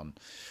later on.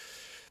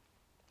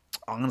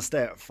 I'm going to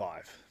stay at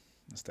 5.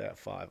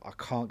 I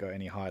can't go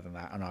any higher than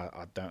that, and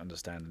I don't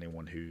understand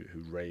anyone who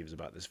raves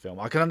about this film.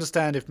 I can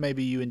understand if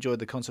maybe you enjoyed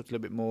the concept a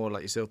little bit more,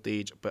 like yourself,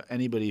 Deej, but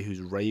anybody who's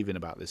raving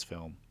about this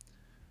film,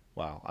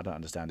 wow, I don't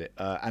understand it.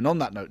 And on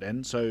that note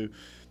then, so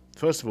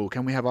first of all,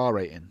 can we have our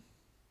rating?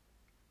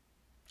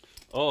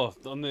 Oh,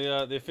 on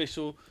the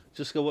official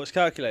Just Go Watch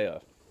calculator.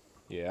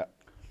 Yeah.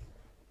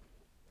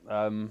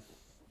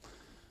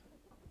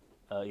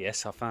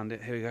 Yes, I found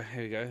it. Here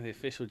we go. The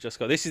official Just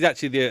Go. This is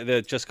actually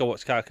the Just Go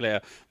Watch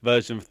calculator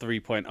version of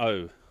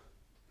 3.0.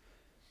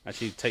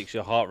 Actually takes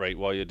your heart rate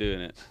while you're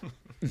doing it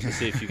to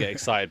see if you get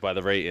excited by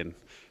the rating.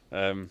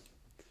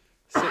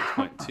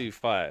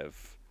 6.25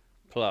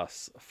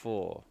 plus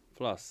 4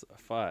 plus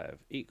 5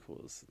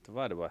 equals,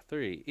 divided by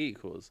 3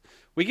 equals.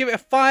 We give it a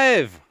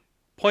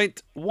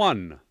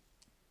 5.1.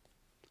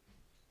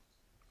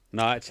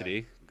 No,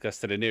 actually, that's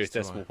to the nearest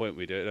It's decimal alright. point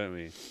we do it, don't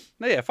we?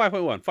 No, yeah,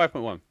 5.1.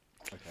 5.1.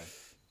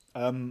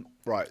 Okay.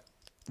 Right.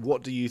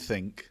 What do you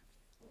think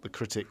the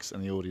critics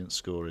and the audience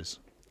score is?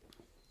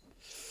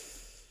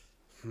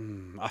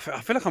 I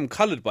feel like I'm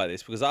coloured by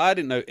this because I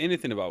didn't know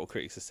anything about what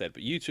critics have said,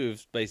 but you two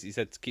have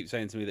basically keep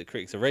saying to me that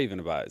critics are raving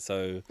about it.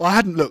 So Well, I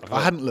hadn't looked.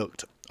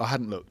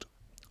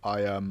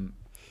 I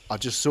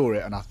just saw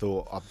it and I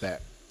thought, I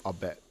bet. I'm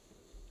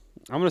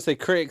going to say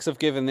critics have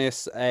given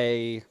this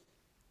a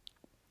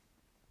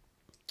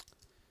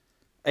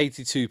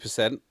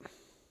 82%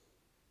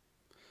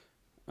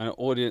 and an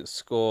audience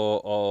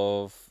score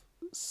of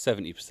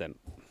 70%.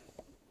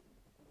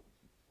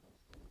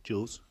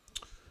 Jules.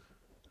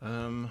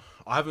 I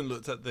haven't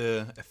looked at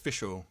the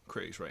official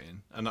critics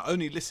rating, and I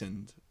only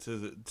listened to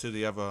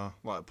the other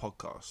like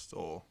podcast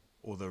or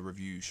the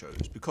review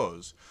shows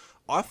because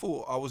I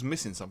thought I was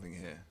missing something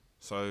here.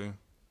 So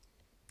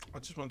I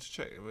just wanted to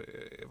check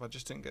if I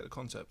just didn't get the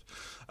concept.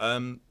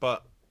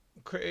 But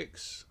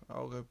critics,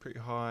 I'll go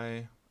pretty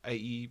high,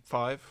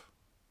 85.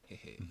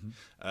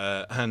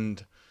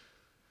 And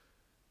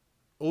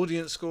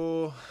audience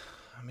score,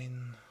 I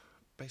mean,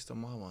 based on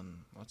my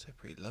one, I'd say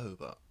pretty low,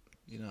 but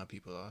you know how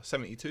people are.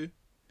 72.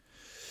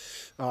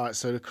 All right,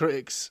 so the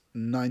critics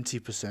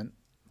 90%,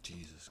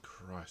 Jesus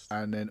Christ.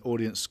 and then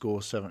audience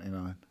score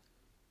 79.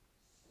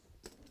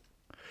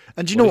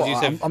 And do you know What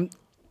what? did you say?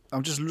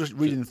 I'm just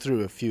reading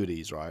through a few of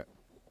these, right?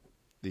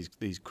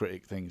 These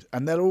critic things,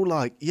 and they're all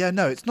like, "Yeah,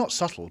 no, it's not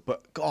subtle,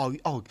 but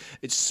oh,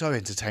 it's so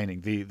entertaining."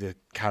 The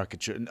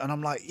caricature, and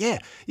I'm like, yeah,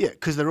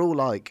 because they're all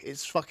like,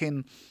 it's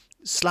fucking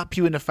slap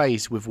you in the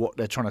face with what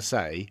they're trying to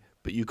say,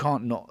 but you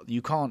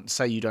can't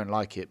say you don't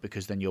like it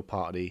because then you're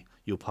part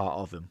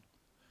of them.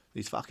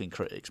 These fucking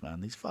critics,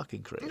 man. These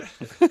fucking critics.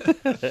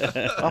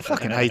 I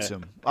fucking hate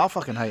them.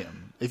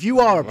 If you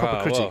are a proper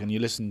Wow, critic well. and you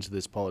listen to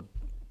this pod,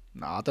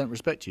 nah, I don't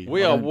respect you.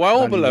 We I are don't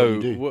well value what below.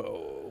 you do.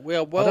 We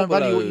are well I don't below.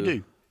 value what you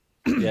do.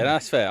 Yeah,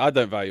 that's fair. I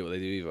don't value what they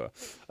do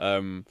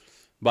either.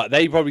 But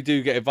they probably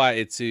do get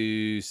invited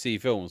to see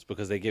films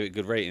because they give it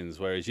good ratings,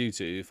 whereas you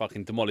two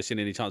fucking demolishing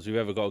any chance we've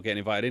ever got of getting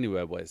invited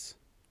anywhere, boys.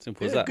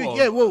 Simple as that. Good. Well,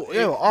 Yeah, well, if-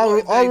 yeah. well,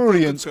 if they Our do a good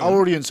audience, film-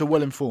 our audience are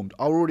well informed.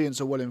 Our audience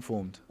are well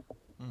informed,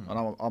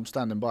 and I'm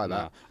standing by Nah.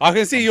 that. I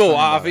can see I'm your. standing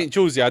I by think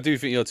Julesy, I do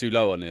think you're too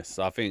low on this.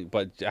 I think,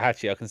 but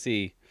Hachi, I can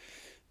see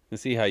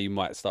how you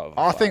might start. With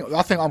a I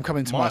five. think I'm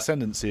coming to my My-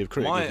 ascendancy of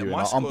critic My, with you, my and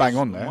I'm score's- bang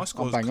on there. My I'm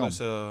score's bang on.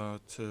 closer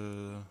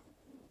to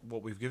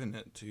what we've given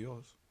it to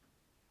yours.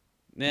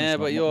 Yeah,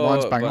 but Mine's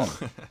you're. bang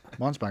but, on.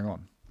 Mine's bang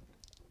on.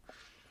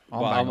 but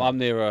bang on. I'm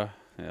nearer.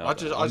 Yeah, I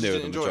just I'm nearer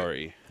didn't the enjoy it.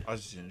 majority. I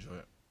just didn't enjoy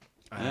it,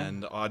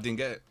 and I didn't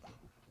get it.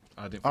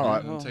 I didn't All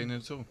find right. it entertaining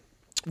at all.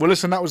 Well,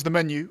 listen, that was the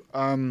menu.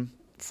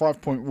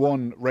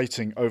 5.1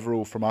 rating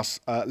overall from us.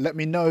 Let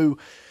me know,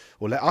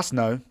 or let us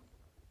know,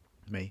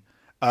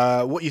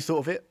 what you thought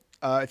of it.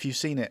 If you've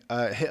seen it,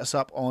 hit us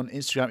up on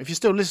Instagram. If you're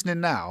still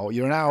listening now,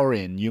 you're an hour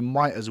in, you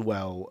might as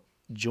well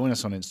join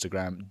us on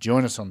Instagram,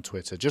 join us on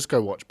Twitter. Just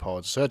go watch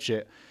pod, search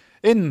it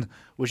in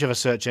whichever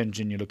search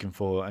engine you're looking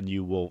for, and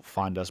you will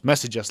find us.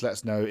 Message us, let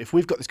us know if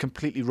we've got this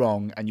completely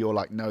wrong and you're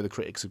like, no, the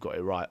critics have got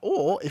it right.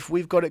 Or if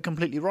we've got it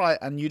completely right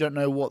and you don't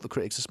know what the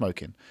critics are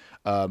smoking.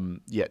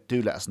 Yeah,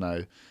 do let us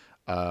know.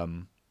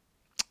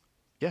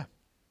 Yeah.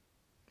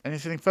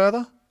 Anything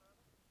further?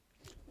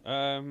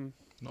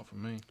 Not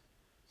from me.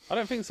 I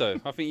don't think so.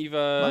 I think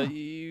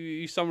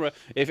you summarize.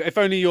 If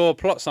only your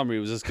plot summary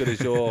was as good as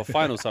your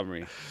final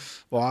summary.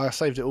 Well, I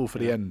saved it all for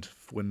the end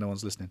when no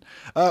one's listening.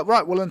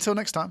 Right, well, until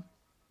next time.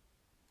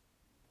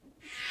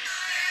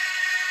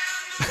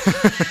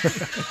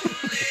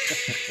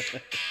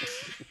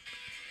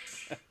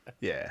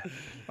 Yeah.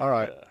 All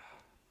right.